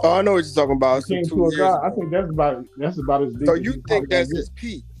talking about? Oh, I know what you're talking about. I think that's about as deep. So you think that's his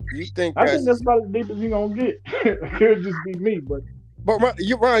peak? I think that's about as deep as he gonna get. It'll just be me, but Ryan,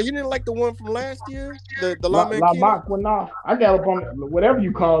 you didn't like the one from last year, the La Maquina. I got up on whatever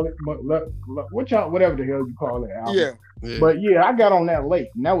you call it, but whatever the hell you call it album. Yeah. But yeah, I got on that late,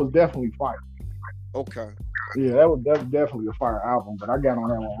 and that was definitely fire. Okay. Yeah, that was definitely a fire album, but I got on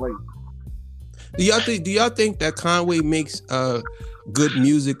that one late. Do y'all think that Conway makes good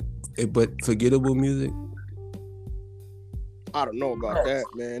music but forgettable music? I don't know about that,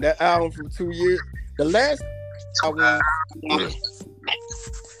 man. That album from 2 years, the last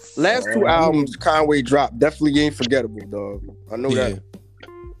two albums Conway dropped definitely ain't forgettable, dog. I know that.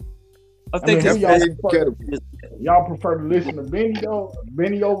 I think definitely forgettable. Y'all prefer to listen to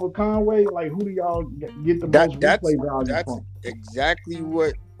Benny over Conway? Like, who do y'all get the most replay value that's from? Exactly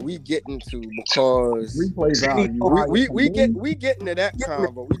what we get into, because replay value. We get into that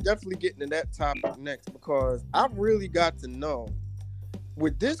convo. We definitely get into that topic next, because I really got to know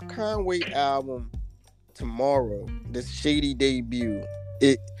with this Conway album tomorrow, this Shady debut.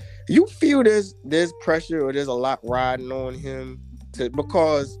 You feel there's pressure, or there's a lot riding on him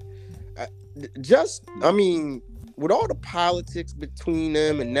because with all the politics between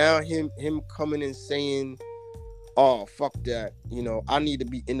them, and now him coming and saying, "Oh, fuck that, I need to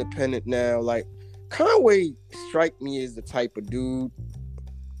be independent now." Like, Conway strike me as the type of dude,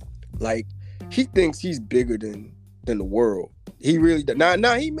 like, he thinks he's bigger than the world. He really does.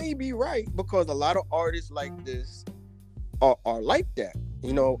 Now he may be right, because a lot of artists like this are like that,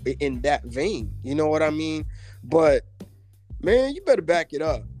 in that vein. You know what I mean? But man, you better back it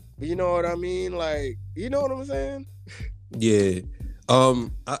up. You know what I mean? Like, you know what I'm saying? Yeah. I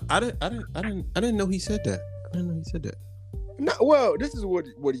didn't know he said that. I didn't know he said that. No, well, this is what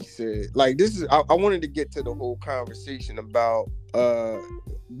he said. Like, this is I wanted to get to the whole conversation about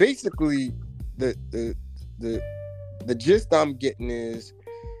basically the the gist I'm getting is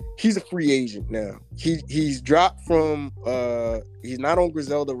he's a free agent now. He's dropped from he's not on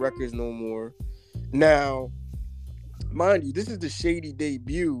Griselda Records no more. Now, mind you, this is the Shady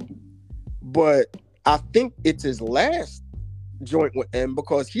debut, but I think it's his last joint with M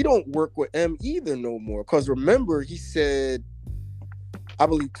because he don't work with M either no more. Because remember, he said, I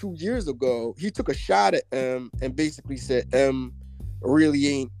believe 2 years ago, he took a shot at M and basically said M really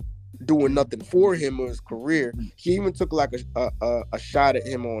ain't doing nothing for him or his career. He even took like a shot at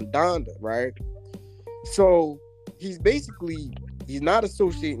him on Donda, right? So he's not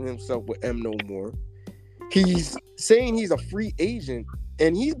associating himself with M no more. He's saying he's a free agent,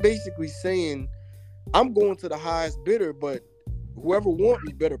 and he's basically saying, I'm going to the highest bidder, but whoever want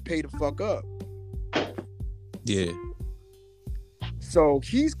me better pay the fuck up. Yeah. So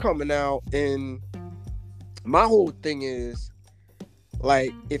he's coming out, and my whole thing is,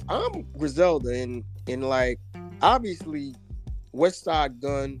 like, if I'm Griselda and like, obviously Westside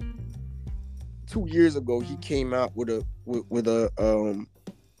Gunn 2 years ago, he came out with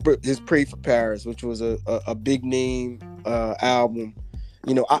his Pray for Paris, which was a big name album.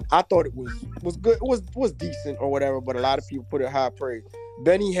 You know, I thought it was good. It was decent or whatever, but a lot of people put it high praise.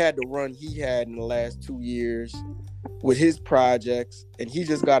 Benny had the run he had in the last 2 years with his projects, and he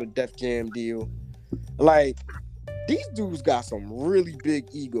just got a Def Jam deal. Like, these dudes got some really big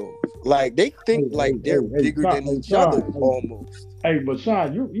egos. Like, they think they're bigger than each other almost. Hey, but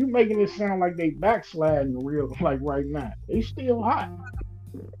Sean, you making it sound like they backsliding real, like right now. They still hot.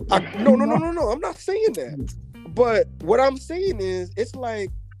 No. I'm not saying that. But what I'm saying is, it's like,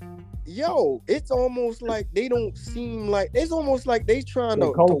 yo, it's almost like they don't seem like, it's almost like they trying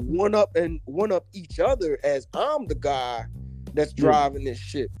to one up each other as I'm the guy that's driving this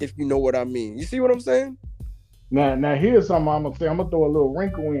shit, if you know what I mean. You see what I'm saying? Now here's something I'm gonna say. I'm gonna throw a little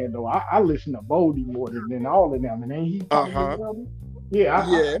wrinkle in though. I listen to Bodie more than all of them, and then he I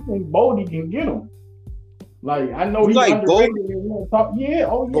think Bodie can get him. Like, I know he's like underrated.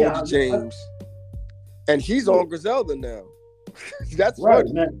 Bodie James, and he's on Griselda now. That's right.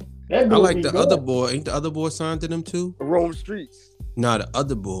 I like the other boy. Ain't the other boy signed to them too? Rome Streets. Nah, the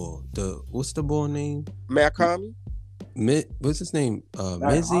other boy. What's the boy name? Makami. What's his name?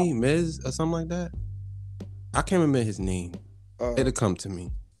 Miz or something like that. I can't remember his name. It'll come to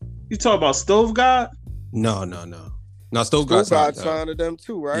me. You talk about Stove God? No. Now Stove God signed to them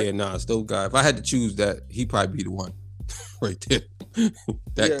too, right? Yeah, Stove God. If I had to choose that, he'd probably be the one right there.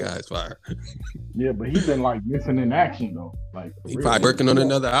 That guy's fire. Yeah, but he's been like missing in action though. Like, he probably working on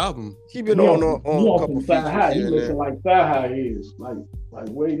another album. He been on a couple features. He missing like Sci-Hi is. Like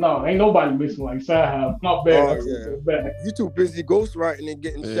wait, no, ain't nobody missing like Sci-Hi. Not bad. Bad. You too busy ghostwriting and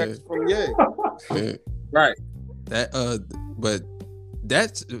getting checks from Ye. Yeah. Right. But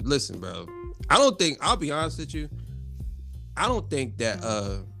that's, listen, bro. I'll be honest with you. I don't think that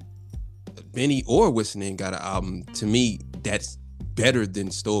Benny or Whistling got an album, to me, that's better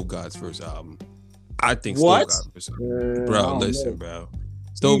than Stove God's first album. I think Stove God's first album. Bro, listen, bro.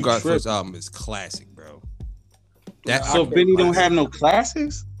 Stove God's first album is classic, bro. So Benny don't have no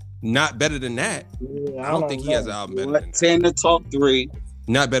classics? Not better than that. Yeah, I don't think he has an album better than that. Tana Talk 3.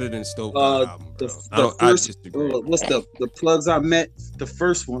 Not better than Stove God album, bro. I disagree. What's the Plugs I Met? The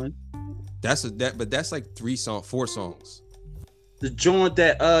first one. But that's like 4 songs. The joint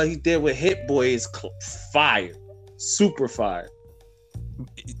that he did with Hit Boy is fire, super fire.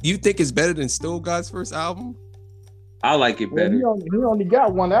 You think it's better than Stove God's first album? I like it better. Well, he only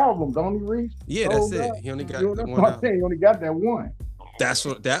got one album, don't he, Reese? Yeah, that's it. He only got one album. He only got that one. That's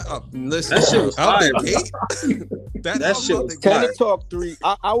what listen. That shit was fire. That shit was Tana Talk 3.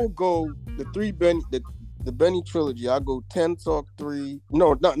 I will go the 3 Benny, the Benny trilogy. I go Tana Talk 3.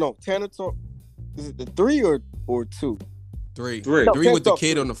 No. Tana Talk. Is it the 3 or 2? 3. No, 3 with the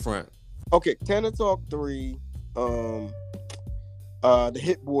kid 3. on the front. Okay, Tana Talk 3. The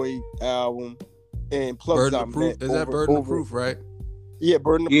Hit Boy album and Plugs I Met. Is that Burden of Proof, right? Yeah,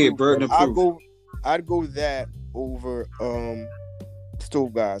 Burden of Proof. Burden of Proof. I'd go that over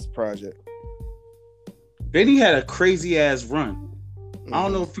Stove God's project. Benny had a crazy ass run. I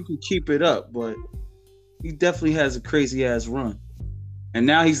don't know if he can keep it up, but he definitely has a crazy ass run. And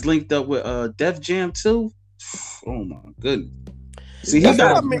now he's linked up with Def Jam too. Oh my goodness. See, that's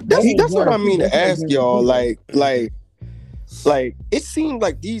what I mean to ask y'all. Like it seems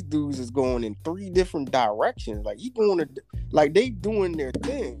like these dudes is going in 3 different directions. Like they doing their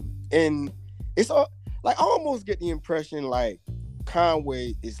thing, and it's all like I almost get the impression like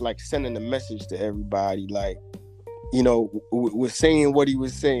Conway is like sending a message to everybody, like, you know, was saying what he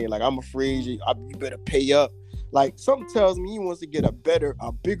was saying. Like, I'm afraid you better pay up. Like something tells me he wants to get a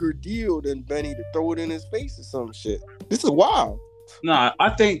bigger deal than Benny to throw it in his face or some shit. This is wild. Nah, I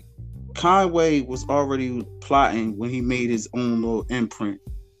think Conway was already plotting when he made his own little imprint,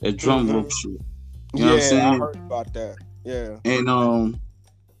 a drum rope shit. You know what I'm saying? I heard about that. Yeah. And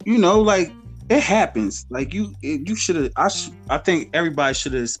you know, like it happens. Like you should have. I think everybody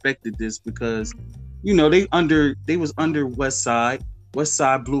should have expected this because, you know, they was under West Side. West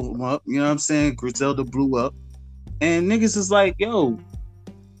Side blew them up. You know what I'm saying? Griselda blew up, and niggas is like, yo,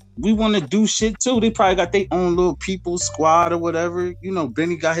 we want to do shit too. They probably got their own little people squad or whatever. You know,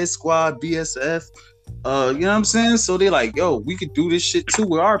 Benny got his squad, BSF. You know what I'm saying? So they like, yo, we could do this shit too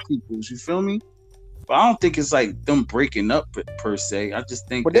with our peoples. You feel me? But I don't think it's like them breaking up per se. I just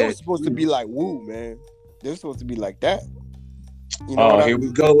think. But they were supposed to be like Woo, man. They're supposed to be like that. You know here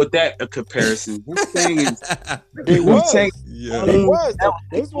we go with that comparison. Wu-Tang is. They was. Yeah. They was.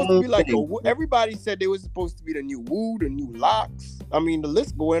 They were supposed to be like everybody said they were supposed to be the new Woo, the new Locks. I mean, the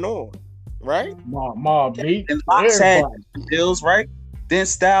list going on, right? Mob Deep. And Locks had deals, right? Then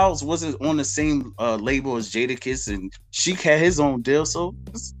Styles wasn't on the same label as Jadakiss, and Sheik had his own deal, so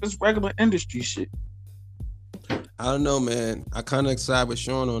it's regular industry shit. I don't know, man. I kind of side with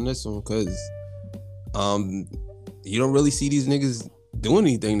Sean on this one because you don't really see these niggas doing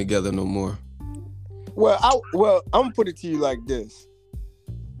anything together no more. Well, I'm gonna put it to you like this: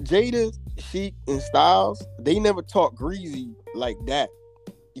 Jada, Sheik, and Styles, they never talk greasy like that.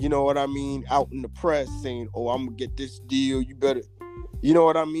 You know what I mean? Out in the press saying, "Oh, I'm gonna get this deal. You better," you know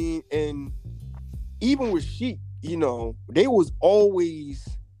what I mean? And even with Sheik, you know, they was always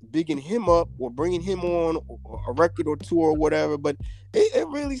bigging him up or bringing him on a record or two or whatever. But it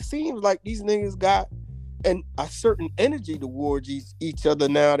really seems like these niggas got a certain energy towards each other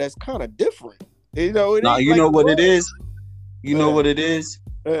now that's kind of different. You know, you know what it is? You know what it is?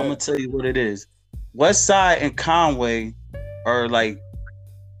 I'm gonna tell you what it is. West Side and Conway are like,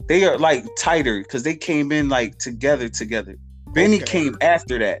 they are like tighter because they came in like together. Benny came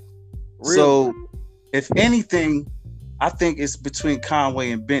after that. Really? So if anything, I think it's between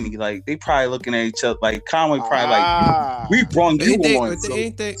Conway and Benny. Like they probably looking at each other. Like Conway probably like, we brung you on. So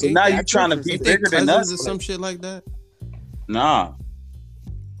now you trying to be bigger than us or some shit like that. Nah,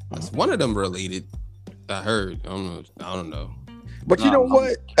 that's one of them related. I heard. I don't know. But you know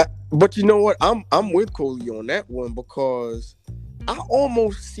what? But you know what? I'm with Coley on that one because I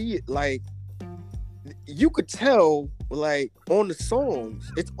almost see it like you could tell, like on the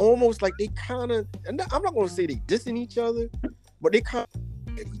songs, it's almost like they kind of. I'm not gonna say they dissing each other, but they kind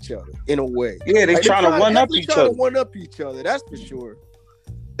of at each other in a way. Yeah, they like, trying to one up each other. One up each other. That's for sure.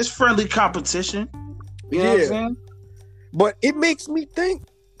 It's friendly competition. You know what I'm saying? But it makes me think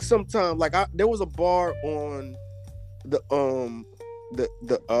sometimes. Like there was a bar on the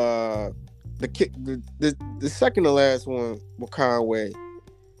second to last one with Conway,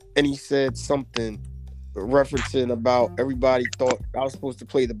 and he said something referencing about everybody thought I was supposed to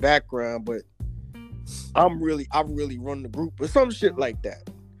play the background, but I really run the group or some shit like that.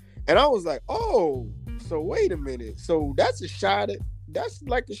 And I was like, oh, so wait a minute. So that's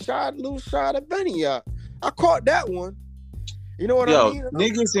like a little shot at Benny. I caught that one. You know what I mean?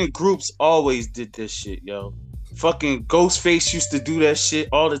 Niggas in groups always did this shit, yo. Fucking Ghostface used to do that shit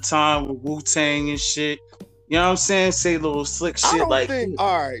all the time with Wu-Tang and shit. You know what I'm saying? Say little slick shit. I don't think,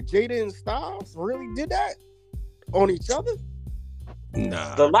 all right, Jada and Styles really did that on each other?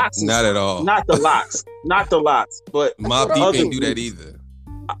 Nah. The Locks. Not at all. Not the Locks. Not the Locks. But Mobb Deep ain't do that either.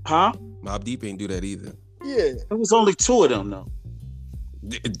 Huh? Mobb Deep ain't do that either. Yeah. It was only two of them, though.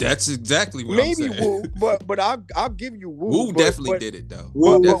 That's exactly what I'm saying. Maybe Wu, but I'll give you Wu. Wu definitely did it, though.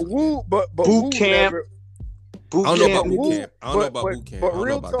 But Boot Camp. I don't know about Boot Camp. I don't know about Boot Camp. But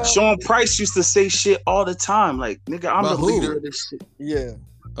real talk, Sean Price used to say shit all the time. Like, nigga, I'm the leader of this shit. Yeah.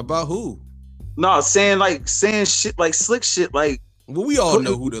 About who? No, saying shit like slick shit. Like, well, we all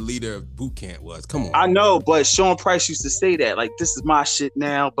know who the leader of Boot Camp was. Come on. I know, but Sean Price used to say that. Like, this is my shit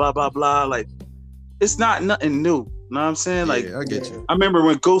now, blah, blah, blah. Like, it's not nothing new. You know what I'm saying? Like, yeah, I get you. I remember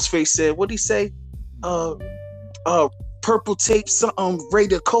when Ghostface said, what'd he say? Purple Tape, something,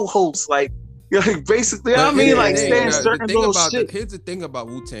 rated co-host. Like, basically, I mean, like, saying certain little shit. Here's the thing about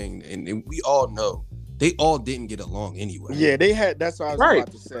Wu-Tang, and we all know, they all didn't get along anyway. Yeah, they had, that's what I was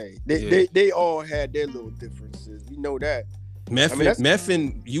about to say. They all had their little differences. We know that. Meth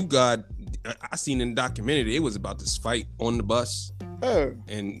and You God, I seen in the documentary, it was about this fight on the bus.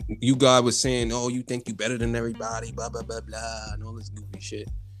 And You God was saying, oh, you think you better than everybody, blah, blah, blah, blah, and all this goofy shit.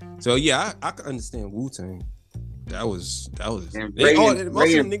 So, yeah, I can understand Wu-Tang. That was. Most of them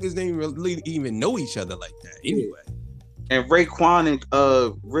niggas didn't really even know each other like that anyway. And Raekwon and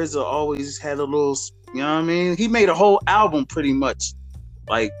RZA always had a little You know what I mean? He made a whole album pretty much,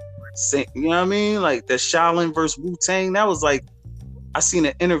 like, you know what I mean? Like the Shaolin versus Wu-Tang. That was like, I seen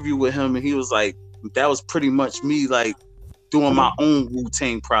an interview with him, and he was like, that was pretty much me, like, doing my own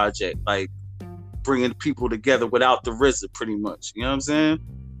Wu-Tang project, like bringing people together without the RZA, pretty much. You know what I'm saying?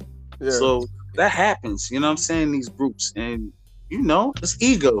 Yeah. So that happens. You know what I'm saying? These groups, and you know, it's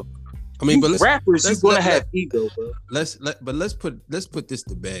ego. I mean, but rappers, you're gonna have ego, bro. Let's put this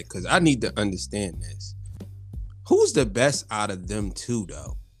to bed, because I need to understand this. Who's the best out of them two,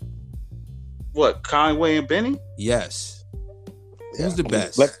 though? What, Conway and Benny? Yes. Who's the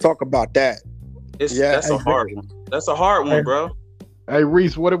best? Let's talk about that. That's a hard one. That's a hard one, bro. Hey,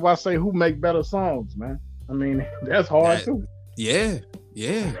 Reese, what if I say who make better songs, man? I mean, that's hard too. Yeah.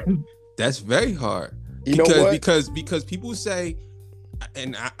 That's very hard. Because people say,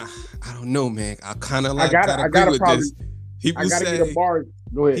 and I don't know, man. I kind of like gotta agree with this. People say,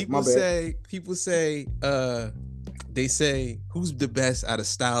 go ahead. People say, they say, who's the best out of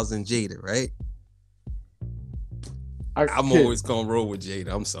Styles and Jada, right? I'm always gonna roll with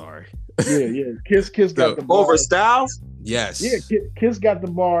Jada. I'm sorry. Yeah. Kiss got the bars. Over Styles. Yes. Yeah, Kiss got the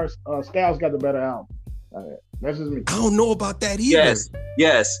bars. Styles got the better album. That's just me. I don't know about that either.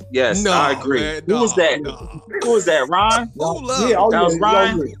 Yes. No, I agree. Man, Who was that? Who was that? Ryan? That was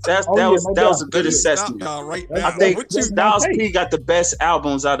Ryan. That was a good assessment. Right now. I think Styles P got the best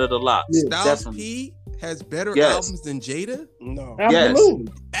albums out of the lot. Yeah. Styles P has better albums than Jada? No.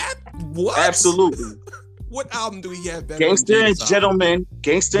 Absolutely. Yes. What? Absolutely. What album do he have better Gangster than and Gentleman.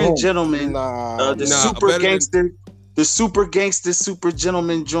 Gangster and Gentleman. The Super Gangster, Super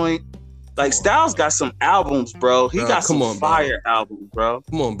Gentleman joint. Like, Styles got some albums, bro. He got some fire albums, bro.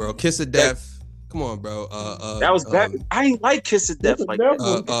 Come on, bro. Kiss of Death. Come on, bro. That was bad. I ain't like Kiss of Death like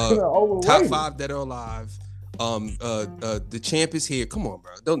that. Top 5 Dead or Alive. The Champ is Here. Come on,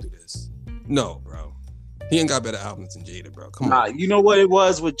 bro. Don't do this. No, bro. He ain't got better albums than Jada, bro. Come on. You know what it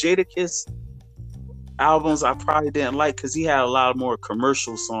was with Jada Kiss albums? I probably didn't like, because he had a lot more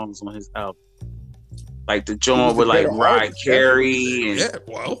commercial songs on his album. Like the joint with like Mariah Carey and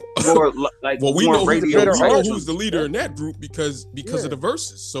more like we more know who's the leader in that group because of the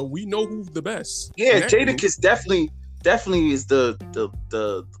verses. So we know who's the best. Yeah, Jadakiss definitely is the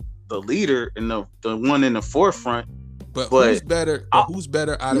leader and the one in the forefront. But who's better? Who's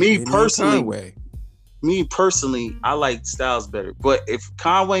better out of me personally? Conway? Me personally, I like Styles better. But if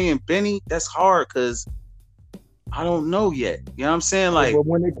Conway and Benny, that's hard because I don't know yet. You know what I'm saying? Like, but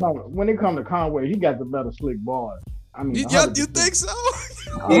when it come to Conway, he got the better slick bars. I mean, you think so?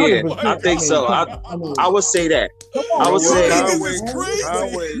 Yeah, I think so. I would say that. I would say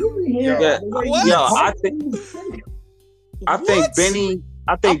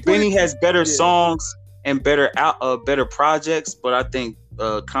I think Benny has better songs and better projects, but I think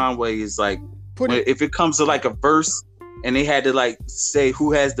Conway is like, if it comes to like a verse and they had to like say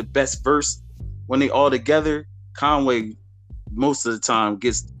who has the best verse when they all together, Conway most of the time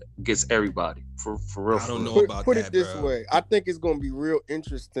gets everybody for real. I don't know about that. Put it this way, I think it's gonna be real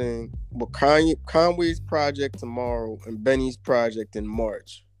interesting with Conway's project tomorrow and Benny's project in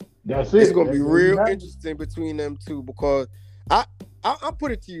March. That's it. It's gonna be real interesting between them two, because I'll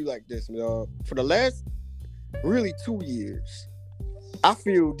put it to you like this, man. For the last really 2 years, I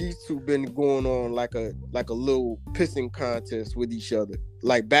feel these two been going on like a little pissing contest with each other,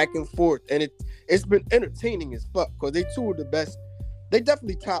 like back and forth, and it's been entertaining as fuck, because they two of the best. They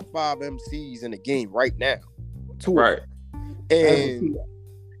definitely top 5 MCs in the game right now. Right. And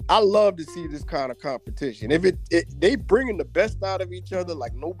I love to see this kind of competition. If they bringing the best out of each other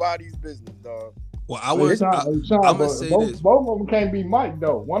like nobody's business, dog. Well, I'm gonna say this. Both of them can't be Mike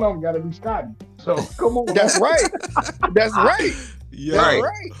though. One of them got to be Scotty. So come on. That's right. That's right. Yeah. That's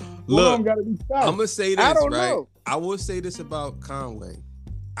right. Look, I'm gonna say this, I don't right? know. I will say this about Conway.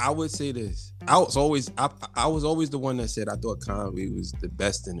 I would say this. I was always the one that said I thought Conway was the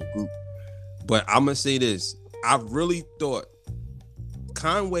best in the group. But I'm gonna say this. I really thought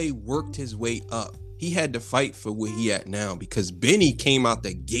Conway worked his way up. He had to fight for where he at now, because Benny came out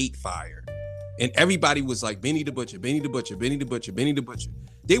the gate fire. And everybody was like, Benny the Butcher, Benny the Butcher, Benny the Butcher, Benny the Butcher.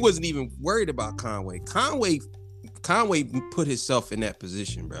 They wasn't even worried about Conway. Conway put himself in that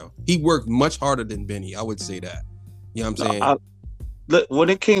position, bro. He worked much harder than Benny. I would say that. You know what I'm saying? Look, when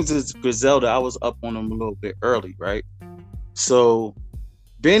it came to Griselda, I was up on him a little bit early, right? So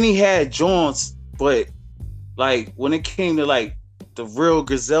Benny had joints, but like when it came to like the real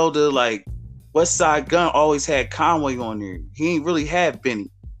Griselda, like Westside Gun always had Conway on there. He ain't really had Benny.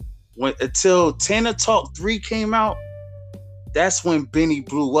 Until Tana Talk 3 came out, that's when Benny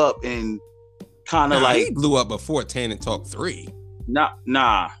blew up and kind of like he blew up before Tana Talk 3.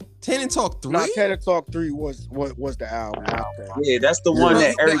 Nah. Tandem Talk 3? Nah, Tandem Talk 3 was the album. I think. Yeah, that's the one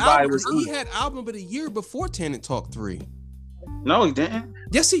that everybody was. He had album of the year before Tandem Talk 3. No, he didn't.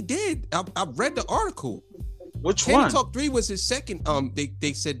 Yes, he did. I read the article. Which Tandem one? Talk 3 was his second.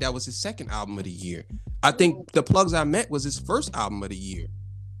 They said that was his second album of the year. I think The Plugs I Met was his first album of the year.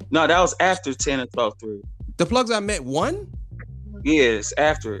 No, that was after Tandem Talk 3. The Plugs I Met won? Yes,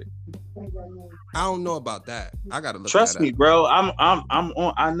 after it. I don't know about that. I gotta look. Trust that me, up. bro. I'm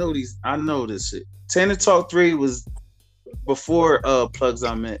on. I know this shit. Tandem Talk 3 was before Plugs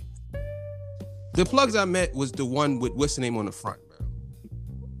I Met. The Plugs I Met was the one with what's the name on the front, bro?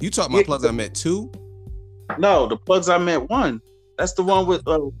 You talking about Plugs I Met 2? No, the Plugs I Met 1. That's the one with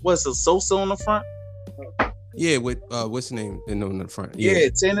what's a Sosa on the front? Yeah, with what's the name on the front? Yeah,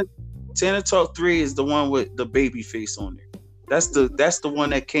 Tandem Talk 3 is the one with the baby face on there. That's the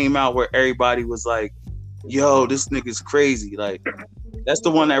one that came out where everybody was like, yo, this nigga's crazy. Like, that's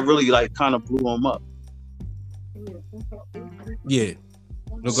the one that really like kind of blew him up. Yeah.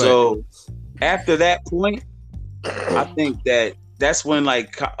 No, So after that point, I think that's when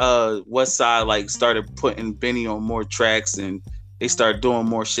like West Side like started putting Benny on more tracks and they started doing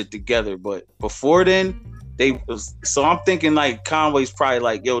more shit together. But before then, so I'm thinking like Conway's probably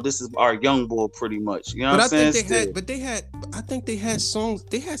like, yo, this is our young boy pretty much. You know what I'm saying? I think they had songs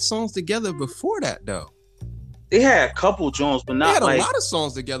together before that though. They had a couple Jones, but not they had like a lot of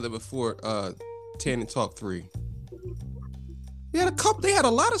songs together before Tandem Talk 3. They had a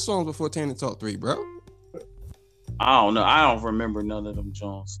lot of songs before Tandem Talk 3, bro. I don't know. I don't remember none of them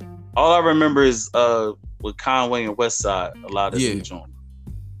Jones. All I remember is with Conway and West Side, a lot of them Jones.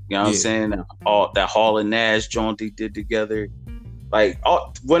 You know what I'm saying? All that Hall and Nash joint they did together. Like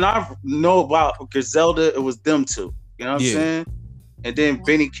when I know about Griselda, it was them two. You know what I'm saying? And then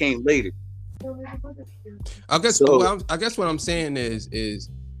Benny came later. I guess what I'm saying is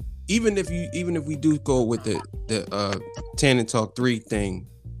even if we do go with the Tandem Talk 3 thing,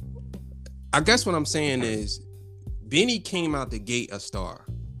 I guess what I'm saying is Benny came out the gate a star.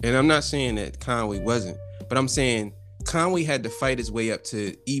 And I'm not saying that Conway wasn't, but I'm saying Conway had to fight his way up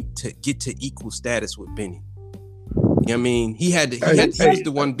to get to equal status with Benny. You know what I mean? He was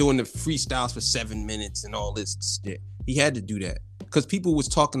the one doing the freestyles for 7 minutes and all this shit. He had to do that because people was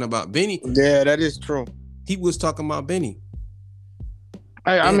talking about Benny. Yeah, that is true. People was talking about Benny.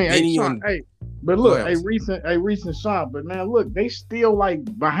 But look, a recent shot. But man, look, they still like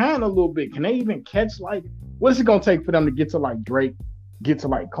behind a little bit. Can they even catch like what's it gonna take for them to get to like Drake, get to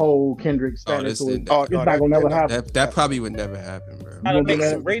like Cole, Kendrick status? It's not gonna never happen. That probably would never happen, bro.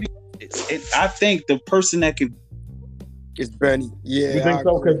 I think the person that can is Benny. Yeah, you think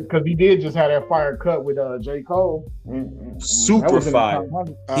so? Because he did just have that fire cut with J. Cole. Super fire.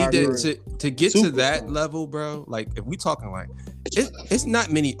 He did to get to that level, bro. Like if we talking like it's not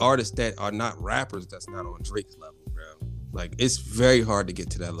many artists that are not rappers that's not on Drake's level, bro. Like it's very hard to get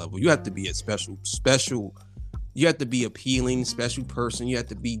to that level. You have to be a special. You have to be appealing, special person. You have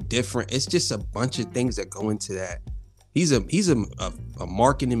to be different. It's just a bunch of things that go into that. He's a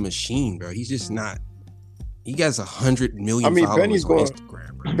marketing machine, bro. He's just not. He has 100 million followers on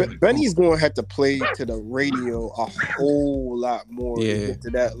Instagram, bro. Benny's going to have to play to the radio a whole lot more to get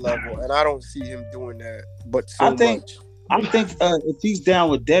to that level, and I don't see him doing that. But I think if he's down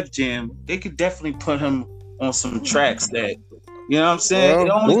with Def Jam, they could definitely put him on some tracks that, you know what I'm saying? Well,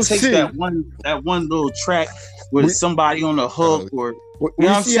 it only takes that one little track with somebody on the hook or. You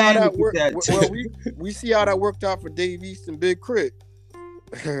know what I'm saying? We see how that worked out for Dave East and Big Crit.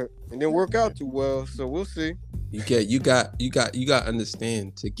 It didn't work out too well, so we'll see. You got to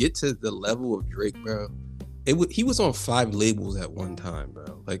understand, to get to the level of Drake, bro. He was on 5 labels at one time,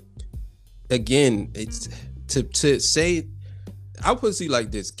 bro. Like again, it's to say, I'll put it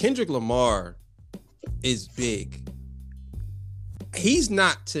like this: Kendrick Lamar is big. He's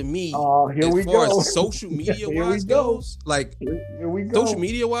not, to me, as far as social media wise goes. Like social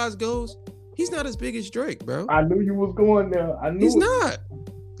media wise goes, he's not as big as Drake, bro. I knew you was going there. He's not.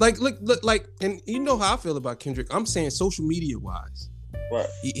 Like, look, like, and you know how I feel about Kendrick. I'm saying social media wise. Right.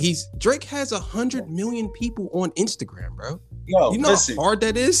 Drake has 100 million people on Instagram, bro. Yo, you know how hard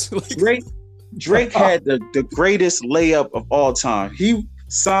that is? Like, Drake had the greatest layup of all time. He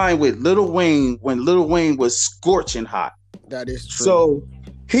signed with Lil Wayne when Lil Wayne was scorching hot. That is true. So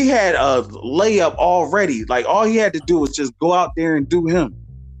he had a layup already. Like all he had to do was just go out there and do him.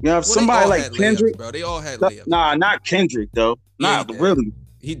 You know, if somebody like Kendrick, layups, bro, they all had layups. Nah, not Kendrick though. Not really.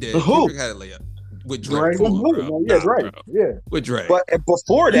 He did. Kendrick had a layup with Drake. Drake. Yeah, with Drake. But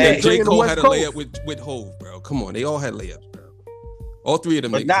before that, J. Cole had a layup with Hove, bro. Come on, they all had layups, bro. All 3 of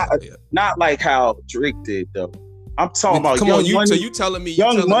them. But not like how Drake did though. I'm talking about Come Young on, Money. so you telling me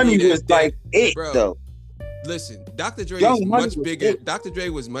Young Money that, was like it bro, though. Listen, Dr. Dre Young is Money much was bigger. it. Dr. Dre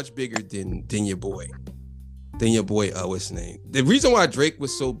was much bigger than your boy. What's his name? The reason why Drake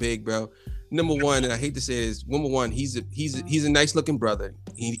was so big, bro. Number one, and I hate to say this, number one, he's a nice looking brother.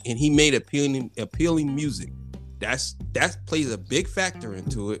 He made appealing music. That plays a big factor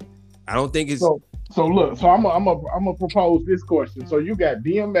into it. I don't think it's So look, so I'm gonna propose this question. So you got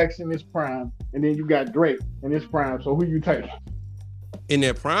DMX in his prime, and then you got Drake in his prime. So who you take? in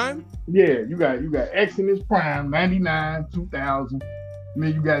their prime. Yeah, you got X in his prime, 99, 2000, and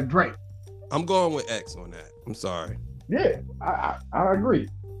then you got Drake. I'm going with X on that. I'm sorry. Yeah, I agree.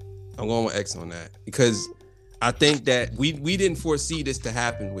 I'm going with X on that because I think that we didn't foresee this to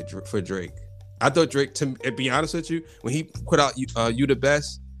happen for Drake. I thought Drake, to be honest with you, when he put out You the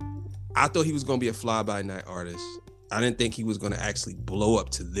Best, I thought he was going to be a fly-by-night artist. I didn't think he was going to actually blow up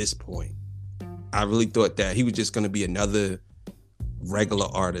to this point. I really thought that he was just going to be another regular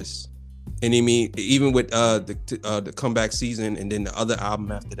artist. And I mean, even with the comeback season and then the other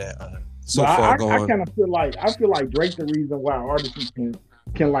album after that, I kind of feel like Drake's the reason why artists can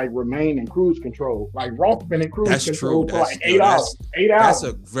like remain in cruise control. Like Ross been in cruise control for like 8 hours. 8 hours. That's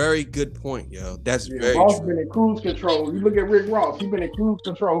a very good point, yo. That's very Ross true. been in cruise control. You look at Rick Ross, he's been in cruise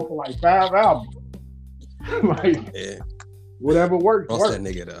control for like 5 albums. Like, yeah. Whatever works. Ross works. that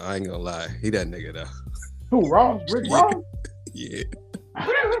nigga though. I ain't gonna lie. He that nigga though. Who, Ross? Rick Ross? Yeah.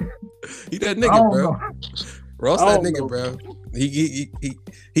 He that nigga, bro. Ross that nigga, bro. He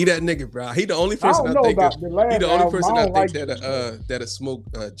that nigga, bro. He the only person I think that'll smoke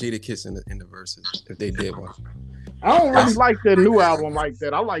Jada Kiss in the verses if they did one. I don't really like the new album like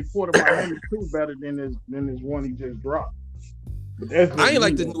that. I like Port of Miami 2 better than this one he just dropped. I ain't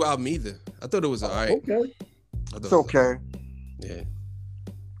like the new album either. I thought it was alright. Okay. It's okay. Yeah.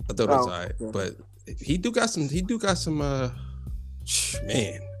 I thought it was alright. But he do got some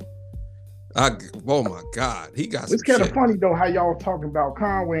man. Oh my God, he got some It's kind of shit. funny though how y'all talking about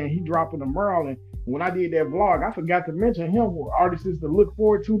Conway and he dropping the Maryland. When I did that vlog, I forgot to mention him. Artists to look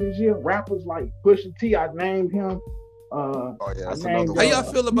forward to this year. Rappers like Pusha T, I named him. That's How y'all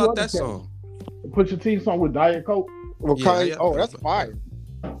feel about that song? Pusha T song with Diet Coke. Well, that's fire.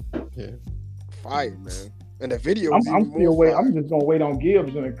 Yeah, fire, man. And the video. I'm still wait. I'm just gonna wait on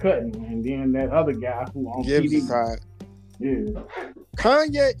Gibbs and the cutting, and then that other guy who on Gibbs TV. side. Yeah.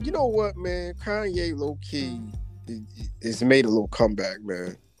 Kanye, you know what, man? Kanye low key is made a little comeback,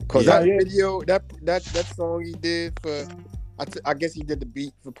 man. Cause that video, that song he did for, I guess he did the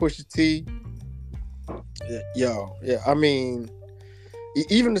beat for Pusha T. Yeah. I mean,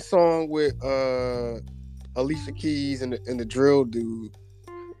 even the song with Alicia Keys and the drill dude.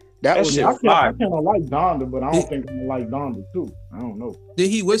 That was I kind of like Donda, but I don't think I'm gonna like Donda too. I don't know. Did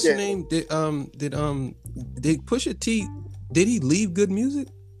he? What's his name? Did Pusha T? Did he leave Good Music?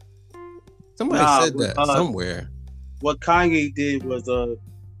 Somebody said that somewhere. What Kanye did was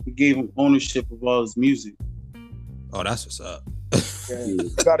he gave him ownership of all his music. Oh, that's what's up. He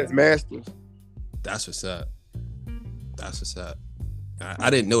got his masters. That's what's up. I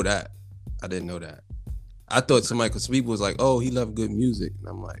didn't know that. I thought somebody, because people was like, oh, he left Good Music. And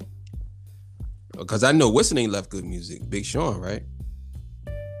I'm like, because I know Winston ain't left Good Music. Big Sean, right?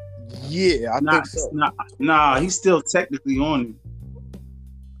 Yeah, I think so. Nah, he's still technically on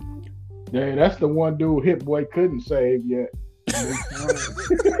it. Yeah, that's the one dude Hit Boy couldn't save yet.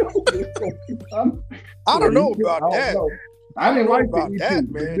 I don't know about that. I didn't like the EP, that,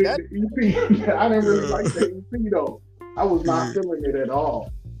 man. The EP. I didn't really like the EP though. I was not feeling it at all.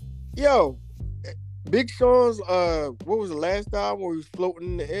 Yo, Big Sean's what was the last album where he was floating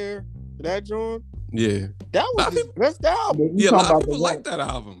in the air? That John? Yeah. That was his best album. Yeah, a lot of people like that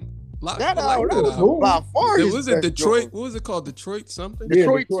album. That album was by far his was it best Detroit? John. What was it called? Detroit something?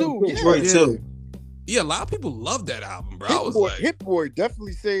 Detroit 2. Detroit 2. Yeah, a lot of people love that album, bro. Hit Boy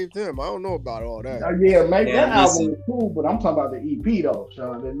definitely saved him. I don't know about all that. Yeah, man, that album was cool, but I'm talking about the EP though,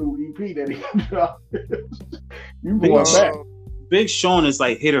 Sean. The new EP that he dropped. You going back? Big Sean is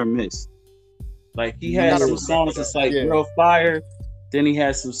like hit or miss. Like he has some songs that's like real fire. Then he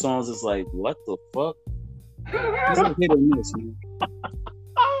has some songs that's like, what the fuck? He's like hit or miss, man.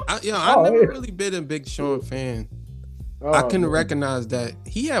 I've never really been a Big Sean fan. I can recognize that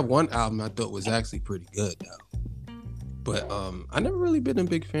he had one album I thought was actually pretty good though. But I never really been a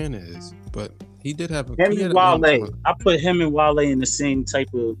big fan of his. But he did have him and Wale. I put him and Wale in the same type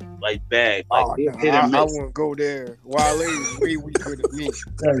of like bag. Like hit or miss. I wouldn't go there. Wale is way weaker than me.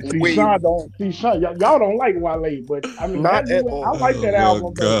 Y'all don't like Wale, but I mean, not at all. I like that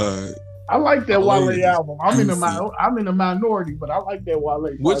album. God. I like that Oh, Wale album. I'm in goofy. the minority, but I like that Wale.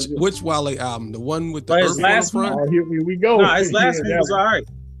 Which Wale album? The one with the But his Earth on the last one? front? Oh, here we go. Nah, his last Yeah, one was all right.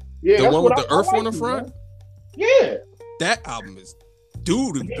 Yeah, The that's one what with the I Earth on the like, front? man. Yeah. That album is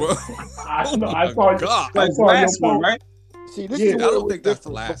doo-doo, bro. I know. my I saw God. Like I his saw your last one, post. right? See, this Yeah, is I where don't it was think that's the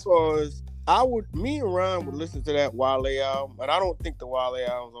different last because me and Ryan would listen to that Wale album, and I don't think the Wale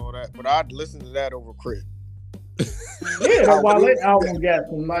album's all that, but I'd listen to that over Crit. Yeah, that Wale album got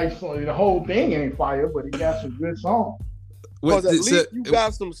some nice songs. The whole thing ain't fire, but it got some good songs. Because at least you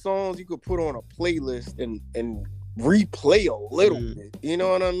got some songs you could put on a playlist and replay a little bit. You know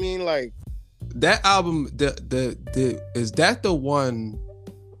what I mean? Like that album, is that the one?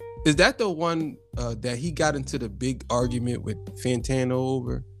 Is that the one that he got into the big argument with Fantano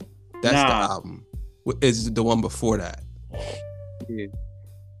over? That's the album. Is the one before that? Yeah.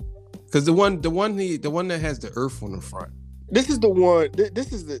 Because the one that has the Earth on the front. this is the one.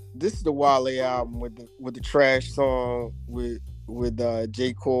 This is the Wale album with the trash song with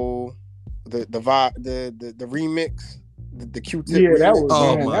J. Cole, the remix. The Q-Tip Yeah, that remix. was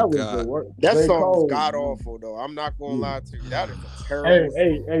Oh man, my that was God. the worst. That J. song Cole, is god man. awful though. I'm not gonna lie to you. That is a terrible.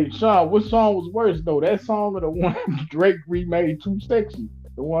 Hey, Sean, what song was worse though? That song or the one Drake remade Too Sexy?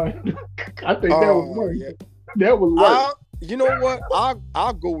 The one I think that was worse. Yeah. That was worse. You know what?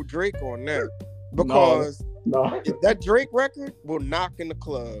 I'll go with Drake on that because No. that Drake record will knock in the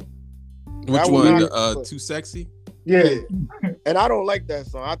club. Which That one? was Too Sexy? Yeah, And I don't like that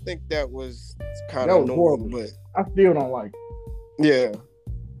song. I think that was kind that of was annoying, horrible. but I still don't like it. yeah.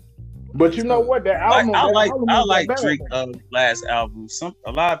 But you know what? That album, I that like bad. Drake last album.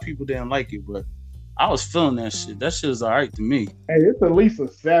 A lot of people didn't like it, but I was feeling that shit. That shit is all right to me. Hey, it's at least a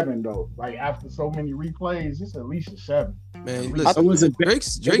 7 though. Like after so many replays, it's at least a 7. Man, It listen, wasn't man,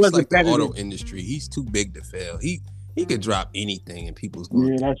 Drake's wasn't like the better auto than- industry. He's too big to fail. He could drop anything and people's going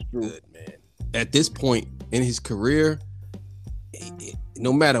Yeah, to that's do true. good, man. At this point in his career,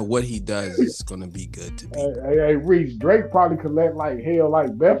 no matter what he does, it's going to be good to me. Hey, Reese, Drake probably could let like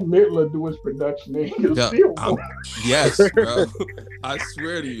Beth Midler do his production and he'll Yeah, still yes, bro. I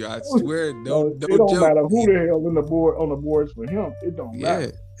swear to you. I swear. No it don't joke. matter who the hell on the boards for him. It don't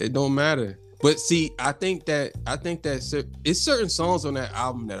matter. Yeah, it don't matter. But see, I think that it's certain songs on that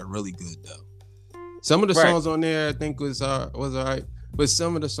album that are really good though. Some of the songs on there I think was all right, but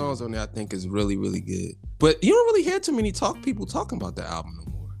some of the songs on there I think is really, really good. But you don't really hear too many people talking about the album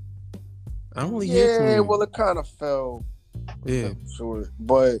no more. I don't really hear too many. Yeah, well, it kind of fell short,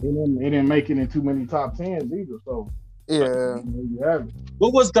 but It didn't make it in too many top 10s either. So yeah, there you have it.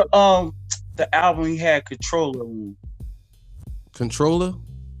 What was the album he had Controller on? Controller?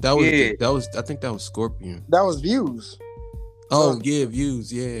 That was Yeah. I think that was Scorpion. that was Views. Oh yeah,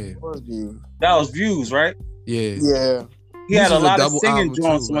 Views, yeah. That was Views. That was Views, right? Yeah. Yeah, He had Views a was lot of double singing album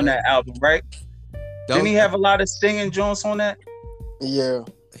joints too, on right? that album, right? Didn't he have a lot of singing joints on that? yeah.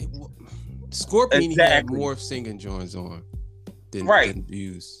 Scorpion had Exactly. more singing joints on than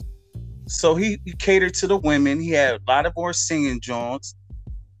Views. So he catered to the women. He had a lot of more singing joints.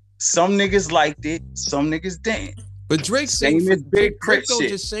 Some niggas liked it, some niggas didn't. But Drake Same sing for as Big Drake Crit don't shit.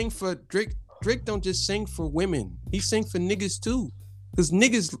 just sing for Drake. Drake don't just sing for women. He sing for niggas too. Cause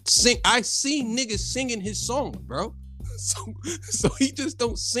niggas sing. I see niggas singing his song, bro. So he just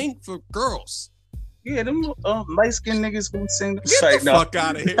don't sing for girls. Yeah, them light skinned niggas gonna sing the Get the fuck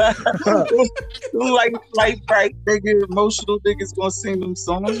out of here. light bright nigga, emotional niggas gonna sing them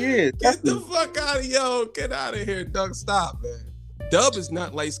songs. Yeah, Get the fuck out of Get out of here, Doug. Stop, man. Dub is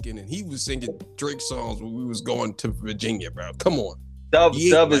not light skinned, and he was singing Drake songs when we was going to Virginia, bro. Come on. Dub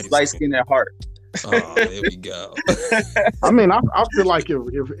He ain't is light skinned at heart. Oh, there we go. I mean, I feel like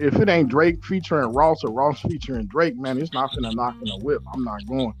if it ain't Drake featuring Ross or Ross featuring Drake, man, it's not finna knock in a whip. I'm not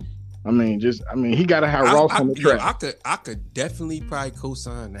going. He gotta have Ross on the track. I could definitely probably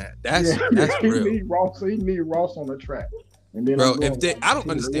co-sign that. That's he real. need Ross on the track. And then Bro, I don't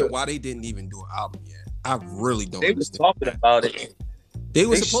understand why they didn't even do an album yet. I really don't They was understand. talking about it. They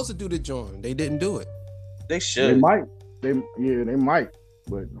were supposed to do the joint. They didn't do it. They They should. might. They might,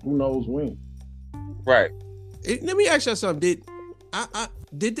 but who knows when. Right. Let me ask you something.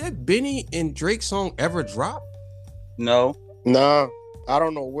 Did that Benny and Drake song ever drop? No. Nah, I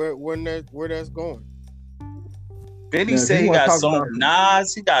don't know where that's going. Benny Yeah, said if he you wanna got a talk song about- with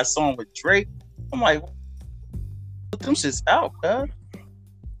Nas. He got a song with Drake. I'm like, them shit's out, cuz.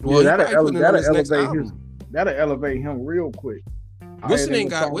 Well, Yeah, he probably putting it on his next that'll album. elevate him real quick. What's the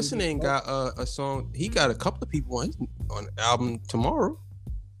name got a song? He got a couple of people on the album tomorrow.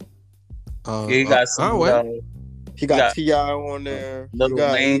 Yeah, he got some. He got T.I. on there. Lil He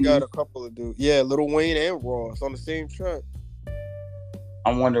Wayne. got a couple of dudes. Yeah, Lil Wayne and Ross on the same track.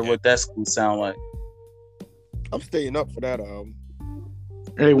 I wonder what that's gonna sound like. I'm staying up for that album.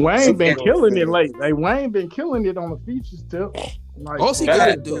 Hey, Wayne been Yeah. killing it late. Hey, Wayne been killing it on the features tip. Like, All he That-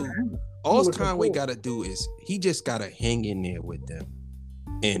 gotta do, all looking Conway forward. gotta do is he just gotta hang in there with them,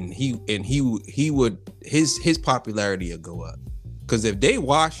 and he would his popularity will go up. Because if they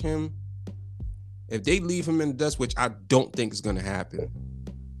wash him, if they leave him in the dust, which I don't think is gonna happen,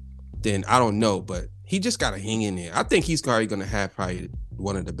 then I don't know. But he just gotta hang in there. I think he's probably gonna have probably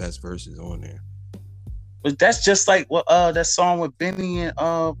one of the best verses on there. But that's just like what that song with Benny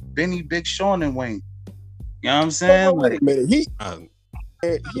and Benny, Big Sean, and Wayne. You know what I'm saying? Wait Like, a minute. He Um,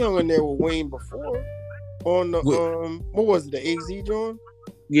 hung in there with Wayne before on the what was it, the AZ joint?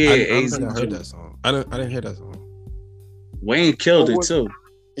 yeah, I don't AZ. think I heard that song. I didn't hear that song. Wayne killed What it was- too.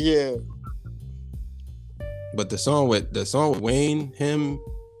 Yeah. But the song with Wayne, him,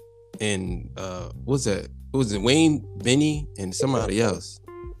 and what's that? What was it? Wayne, Benny, and somebody else.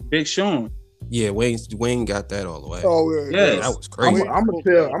 Big Sean. Yeah, Wayne got that all the way. Oh Yeah. That was crazy. I'm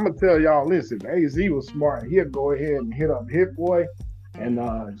gonna tell y'all. Listen, AZ was smart. He'll go ahead and hit up Hit Boy and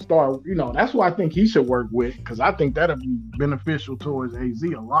start. You know, that's who I think he should work with because I think that'll be beneficial towards AZ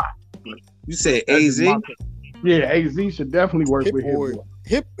a lot. You said That's AZ, just my- Yeah, AZ should definitely work Hit with Hit Boy. Boy.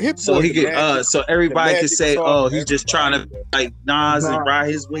 Hip so Boy he the could magic- so everybody the could magic say, song oh, for he's just trying to everybody. like Nas Nah. and ride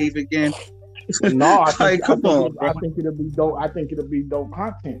his wave again. No, I Like, come on, bro. I think it'll be dope. I think it'll be dope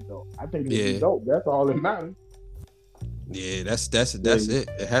content though. I think it'll Yeah. be dope. That's all that matters. Yeah, that's it.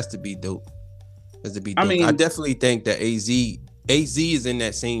 It has to be dope. It has to be I dope. mean- I definitely think that AZ is in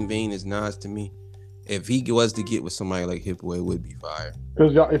that same vein as Nas to me. If he was to get with somebody like Hit Boy, it would be fire.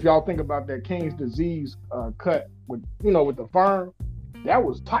 Because if y'all think about that King's Disease cut with with the Firm, that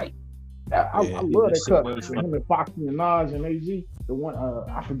was tight. I Yeah. love that That shit cut. was With him and Foxy and Nas and AZ. The one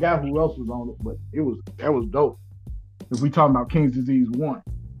I forgot who else was on it, but that was dope. If we talking about King's Disease 1.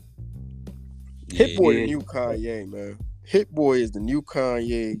 Hit Boy Yeah. the new Kanye, man. Hit Boy is the new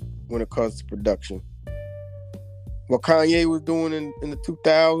Kanye when it comes to production. What Kanye was doing in the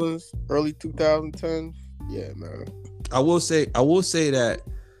 2000s, early 2010s, yeah, man. I will say that.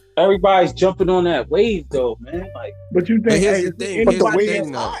 Everybody's jumping on that wave though, man. Like, But you But think here's hey, the thing. But Here's the the wave thing,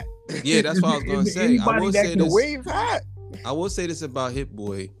 is though. hot. Yeah, that's what I was gonna Is say. I anybody will that say The this. wave's hot. I will say this about Hit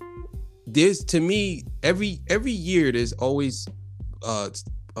Boy. There's to me every year there's always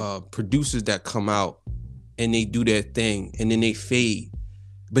producers that come out and they do their thing and then they fade.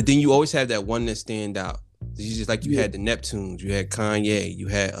 But then you always have that one that stand out. You just like you had the Neptunes, you had Kanye, you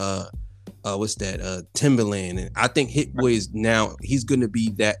had what's that? Timberland. And I think Hit Boy is now he's gonna be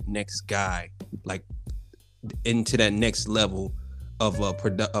that next guy, like into that next level of a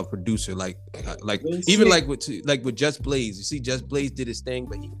producer, like Let's even see. like with Just Blaze. You see, Just Blaze did his thing,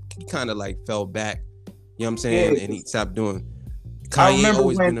 but he kind of like fell back. You know what I'm saying? Yeah. And he stopped doing. I Kanye remember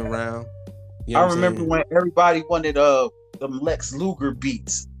always when- been around. You know I what I'm remember saying? when everybody wanted them Lex Luger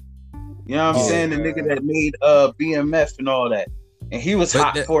beats. You know what I'm Yeah. saying? The nigga that made BMF and all that. And he was But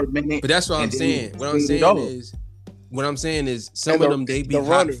hot that- for a minute. But that's what I'm and then saying. What I'm faded saying off. is, some And of the- them they be the hot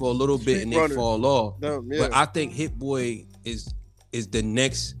runners, for a little bit street and they runners. fall off. Yeah. But I think Hit Boy is the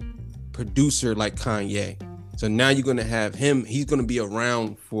next producer like Kanye. So now you're gonna have him. He's gonna be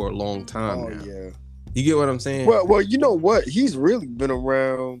around for a long time Oh now. yeah. You get what I'm saying? Well, you know what? He's really been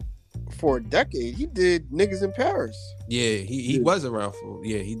around for a decade. He did Niggas in Paris. yeah, he was around for.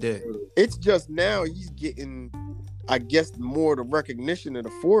 Yeah, he did. It's just now he's getting, I guess, more the recognition in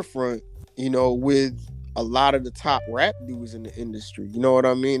the forefront, with a lot of the top rap dudes in the industry. You know what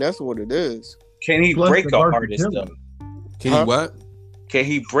I mean? That's what it is. Can he Plus break the an artist versatility. though? Can Huh? he what? Can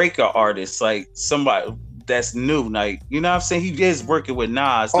he break an artist like somebody that's new? Like, you know what I'm saying? He is working with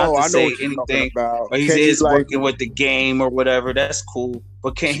Nas, not I to know say what you're talking anything, about. but he Can is like, working with the game or whatever. That's cool.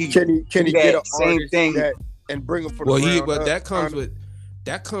 But can he Can he do get that an same artist thing? that and bring him for Well, the ground but up?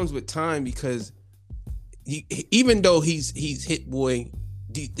 that comes with time because even though he's Hit Boy,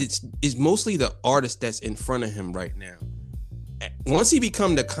 it's mostly the artist that's in front of him right now. Once he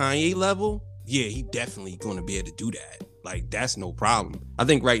become the Kanye level, yeah, he definitely gonna be able to do that. Like that's no problem. I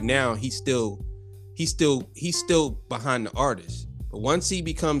think right now he's still behind the artist. But once he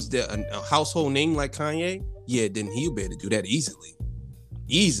becomes a household name like Kanye, yeah, then he'll be able to do that easily.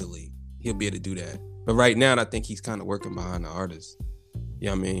 Easily, he'll be able to do that. But right now, I think he's kind of working behind the artist. You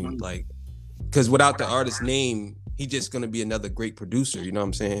know what I mean? Like, because without the artist name, he's just gonna be another great producer. You know what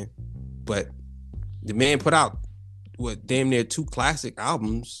I'm saying? But the man put out damn near 2 classic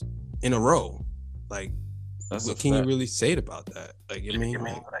albums in a row. Like, That's what a can you fact. really say about that? Like, I mean,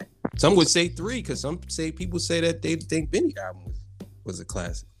 like, some would say 3 because people say that they think Benny album was a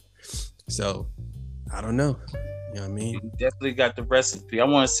classic. So I don't know. You know what I mean? He definitely got the recipe. I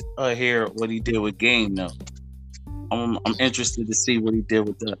want to hear what he did with Game though. I'm interested to see what he did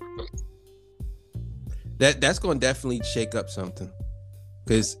with that. That's gonna definitely shake up something,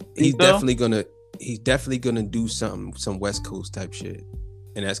 because he's definitely gonna do some West Coast type shit,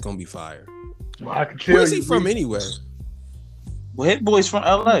 and that's gonna be fire. Well, I can tell Where's he from anyway? Well, Hit Boy's from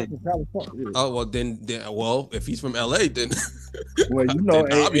LA. Oh well, then if he's from LA, then well, you know,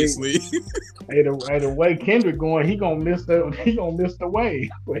 then obviously. The way Kendrick going, he gonna miss the wave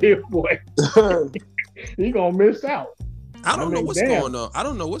for Hit Boy. He gonna miss out. I don't know what's going on. I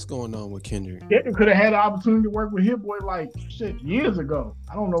don't know what's going on with Kendrick. Kendrick could have had the opportunity to work with Hit Boy like shit years ago.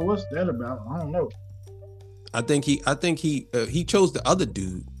 I don't know what's that about. I don't know. I think he chose the other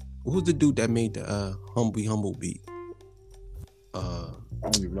dude. Who's the dude that made the Humble beat? I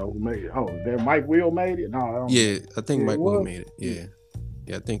don't even know who made it. Oh, that Mike Will made it? No, I don't know. I think Mike Will made it.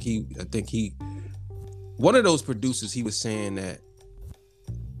 Yeah. I think he one of those producers, he was saying that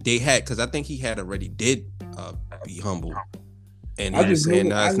they had, because I think he had already did Be Humble, and he was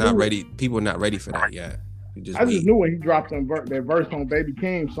saying it's not ready. People are not ready for that yet. I just knew when he dropped that verse on Baby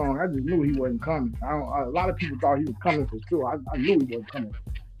Keem's song. I just knew he wasn't coming. A lot of people thought he was coming for sure. I knew he wasn't coming.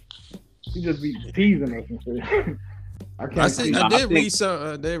 He just be teasing us and shit. I did read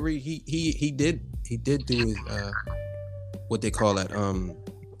some. He did do his what they call that.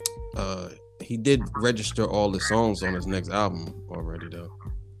 He did register all the songs on his next album already though.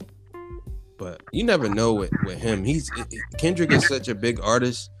 But you never know with him. Kendrick is such a big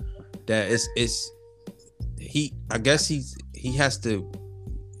artist that I guess he has to,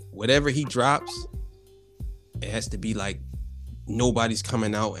 whatever he drops, it has to be like nobody's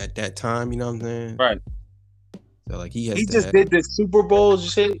coming out at that time. You know what I'm saying? Right. So like he just did this Super Bowl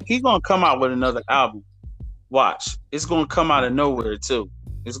shit. He's gonna come out with another album. Watch, it's gonna come out of nowhere too.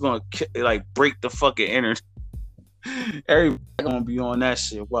 It's gonna like break the fucking internet. Everybody gonna be on that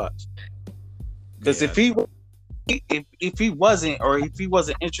shit. Watch, because if he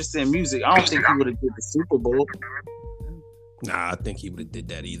wasn't interested in music, I don't think he would have did the Super Bowl. Nah, I think he would have did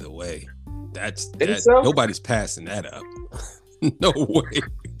that either way. So? Nobody's passing that up. No way.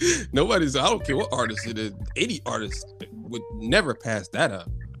 I don't care what artist it is. Any artist would never pass that up.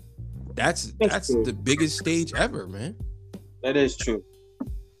 That's the biggest stage ever, man. That is true.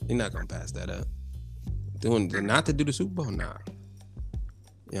 You're not gonna pass that up. Not to do the Super Bowl, nah.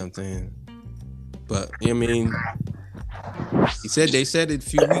 You know what I'm saying? But you know what I mean, they said in a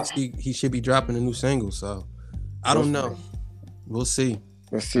few weeks he should be dropping a new single. So I don't know. We'll see.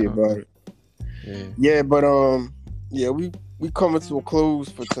 Let's see about it. Yeah, but we coming to a close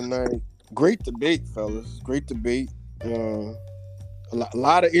for tonight. Great debate, fellas. Great debate. A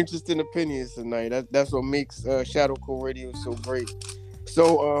lot of interesting opinions tonight. That's what makes Shadow Code Radio so great.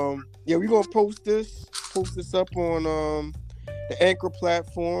 So we're gonna post this up on the Anchor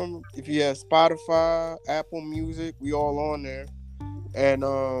platform. If you have Spotify, Apple Music, we all on there. And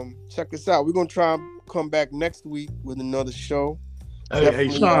check us out. We're gonna try and come back next week with another show. Hey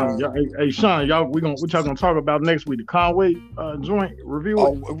Sean, y'all, we're gonna talk about next week the Conway joint review.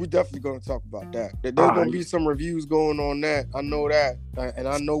 Oh, we're definitely gonna talk about that. There's gonna be some reviews going on that. I know that, and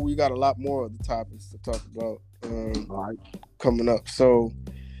I know we got a lot more of the topics to talk about coming up. So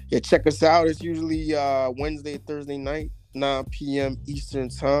check us out. It's usually Wednesday, Thursday night, 9 p.m. Eastern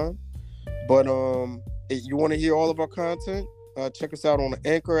time. But if you want to hear all of our content, check us out on the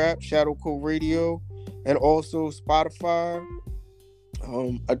Anchor app, Shadow Code Radio, and also Spotify.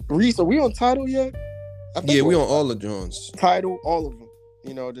 Reese, are we on Tidal yet? Yeah, we on all the joints. Tidal, all of them.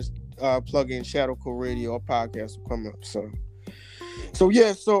 Just plug in Shadow Code Radio. Our podcast will come up. So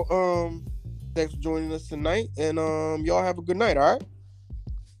thanks for joining us tonight, and y'all have a good night. All right.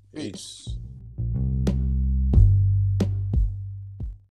 Peace.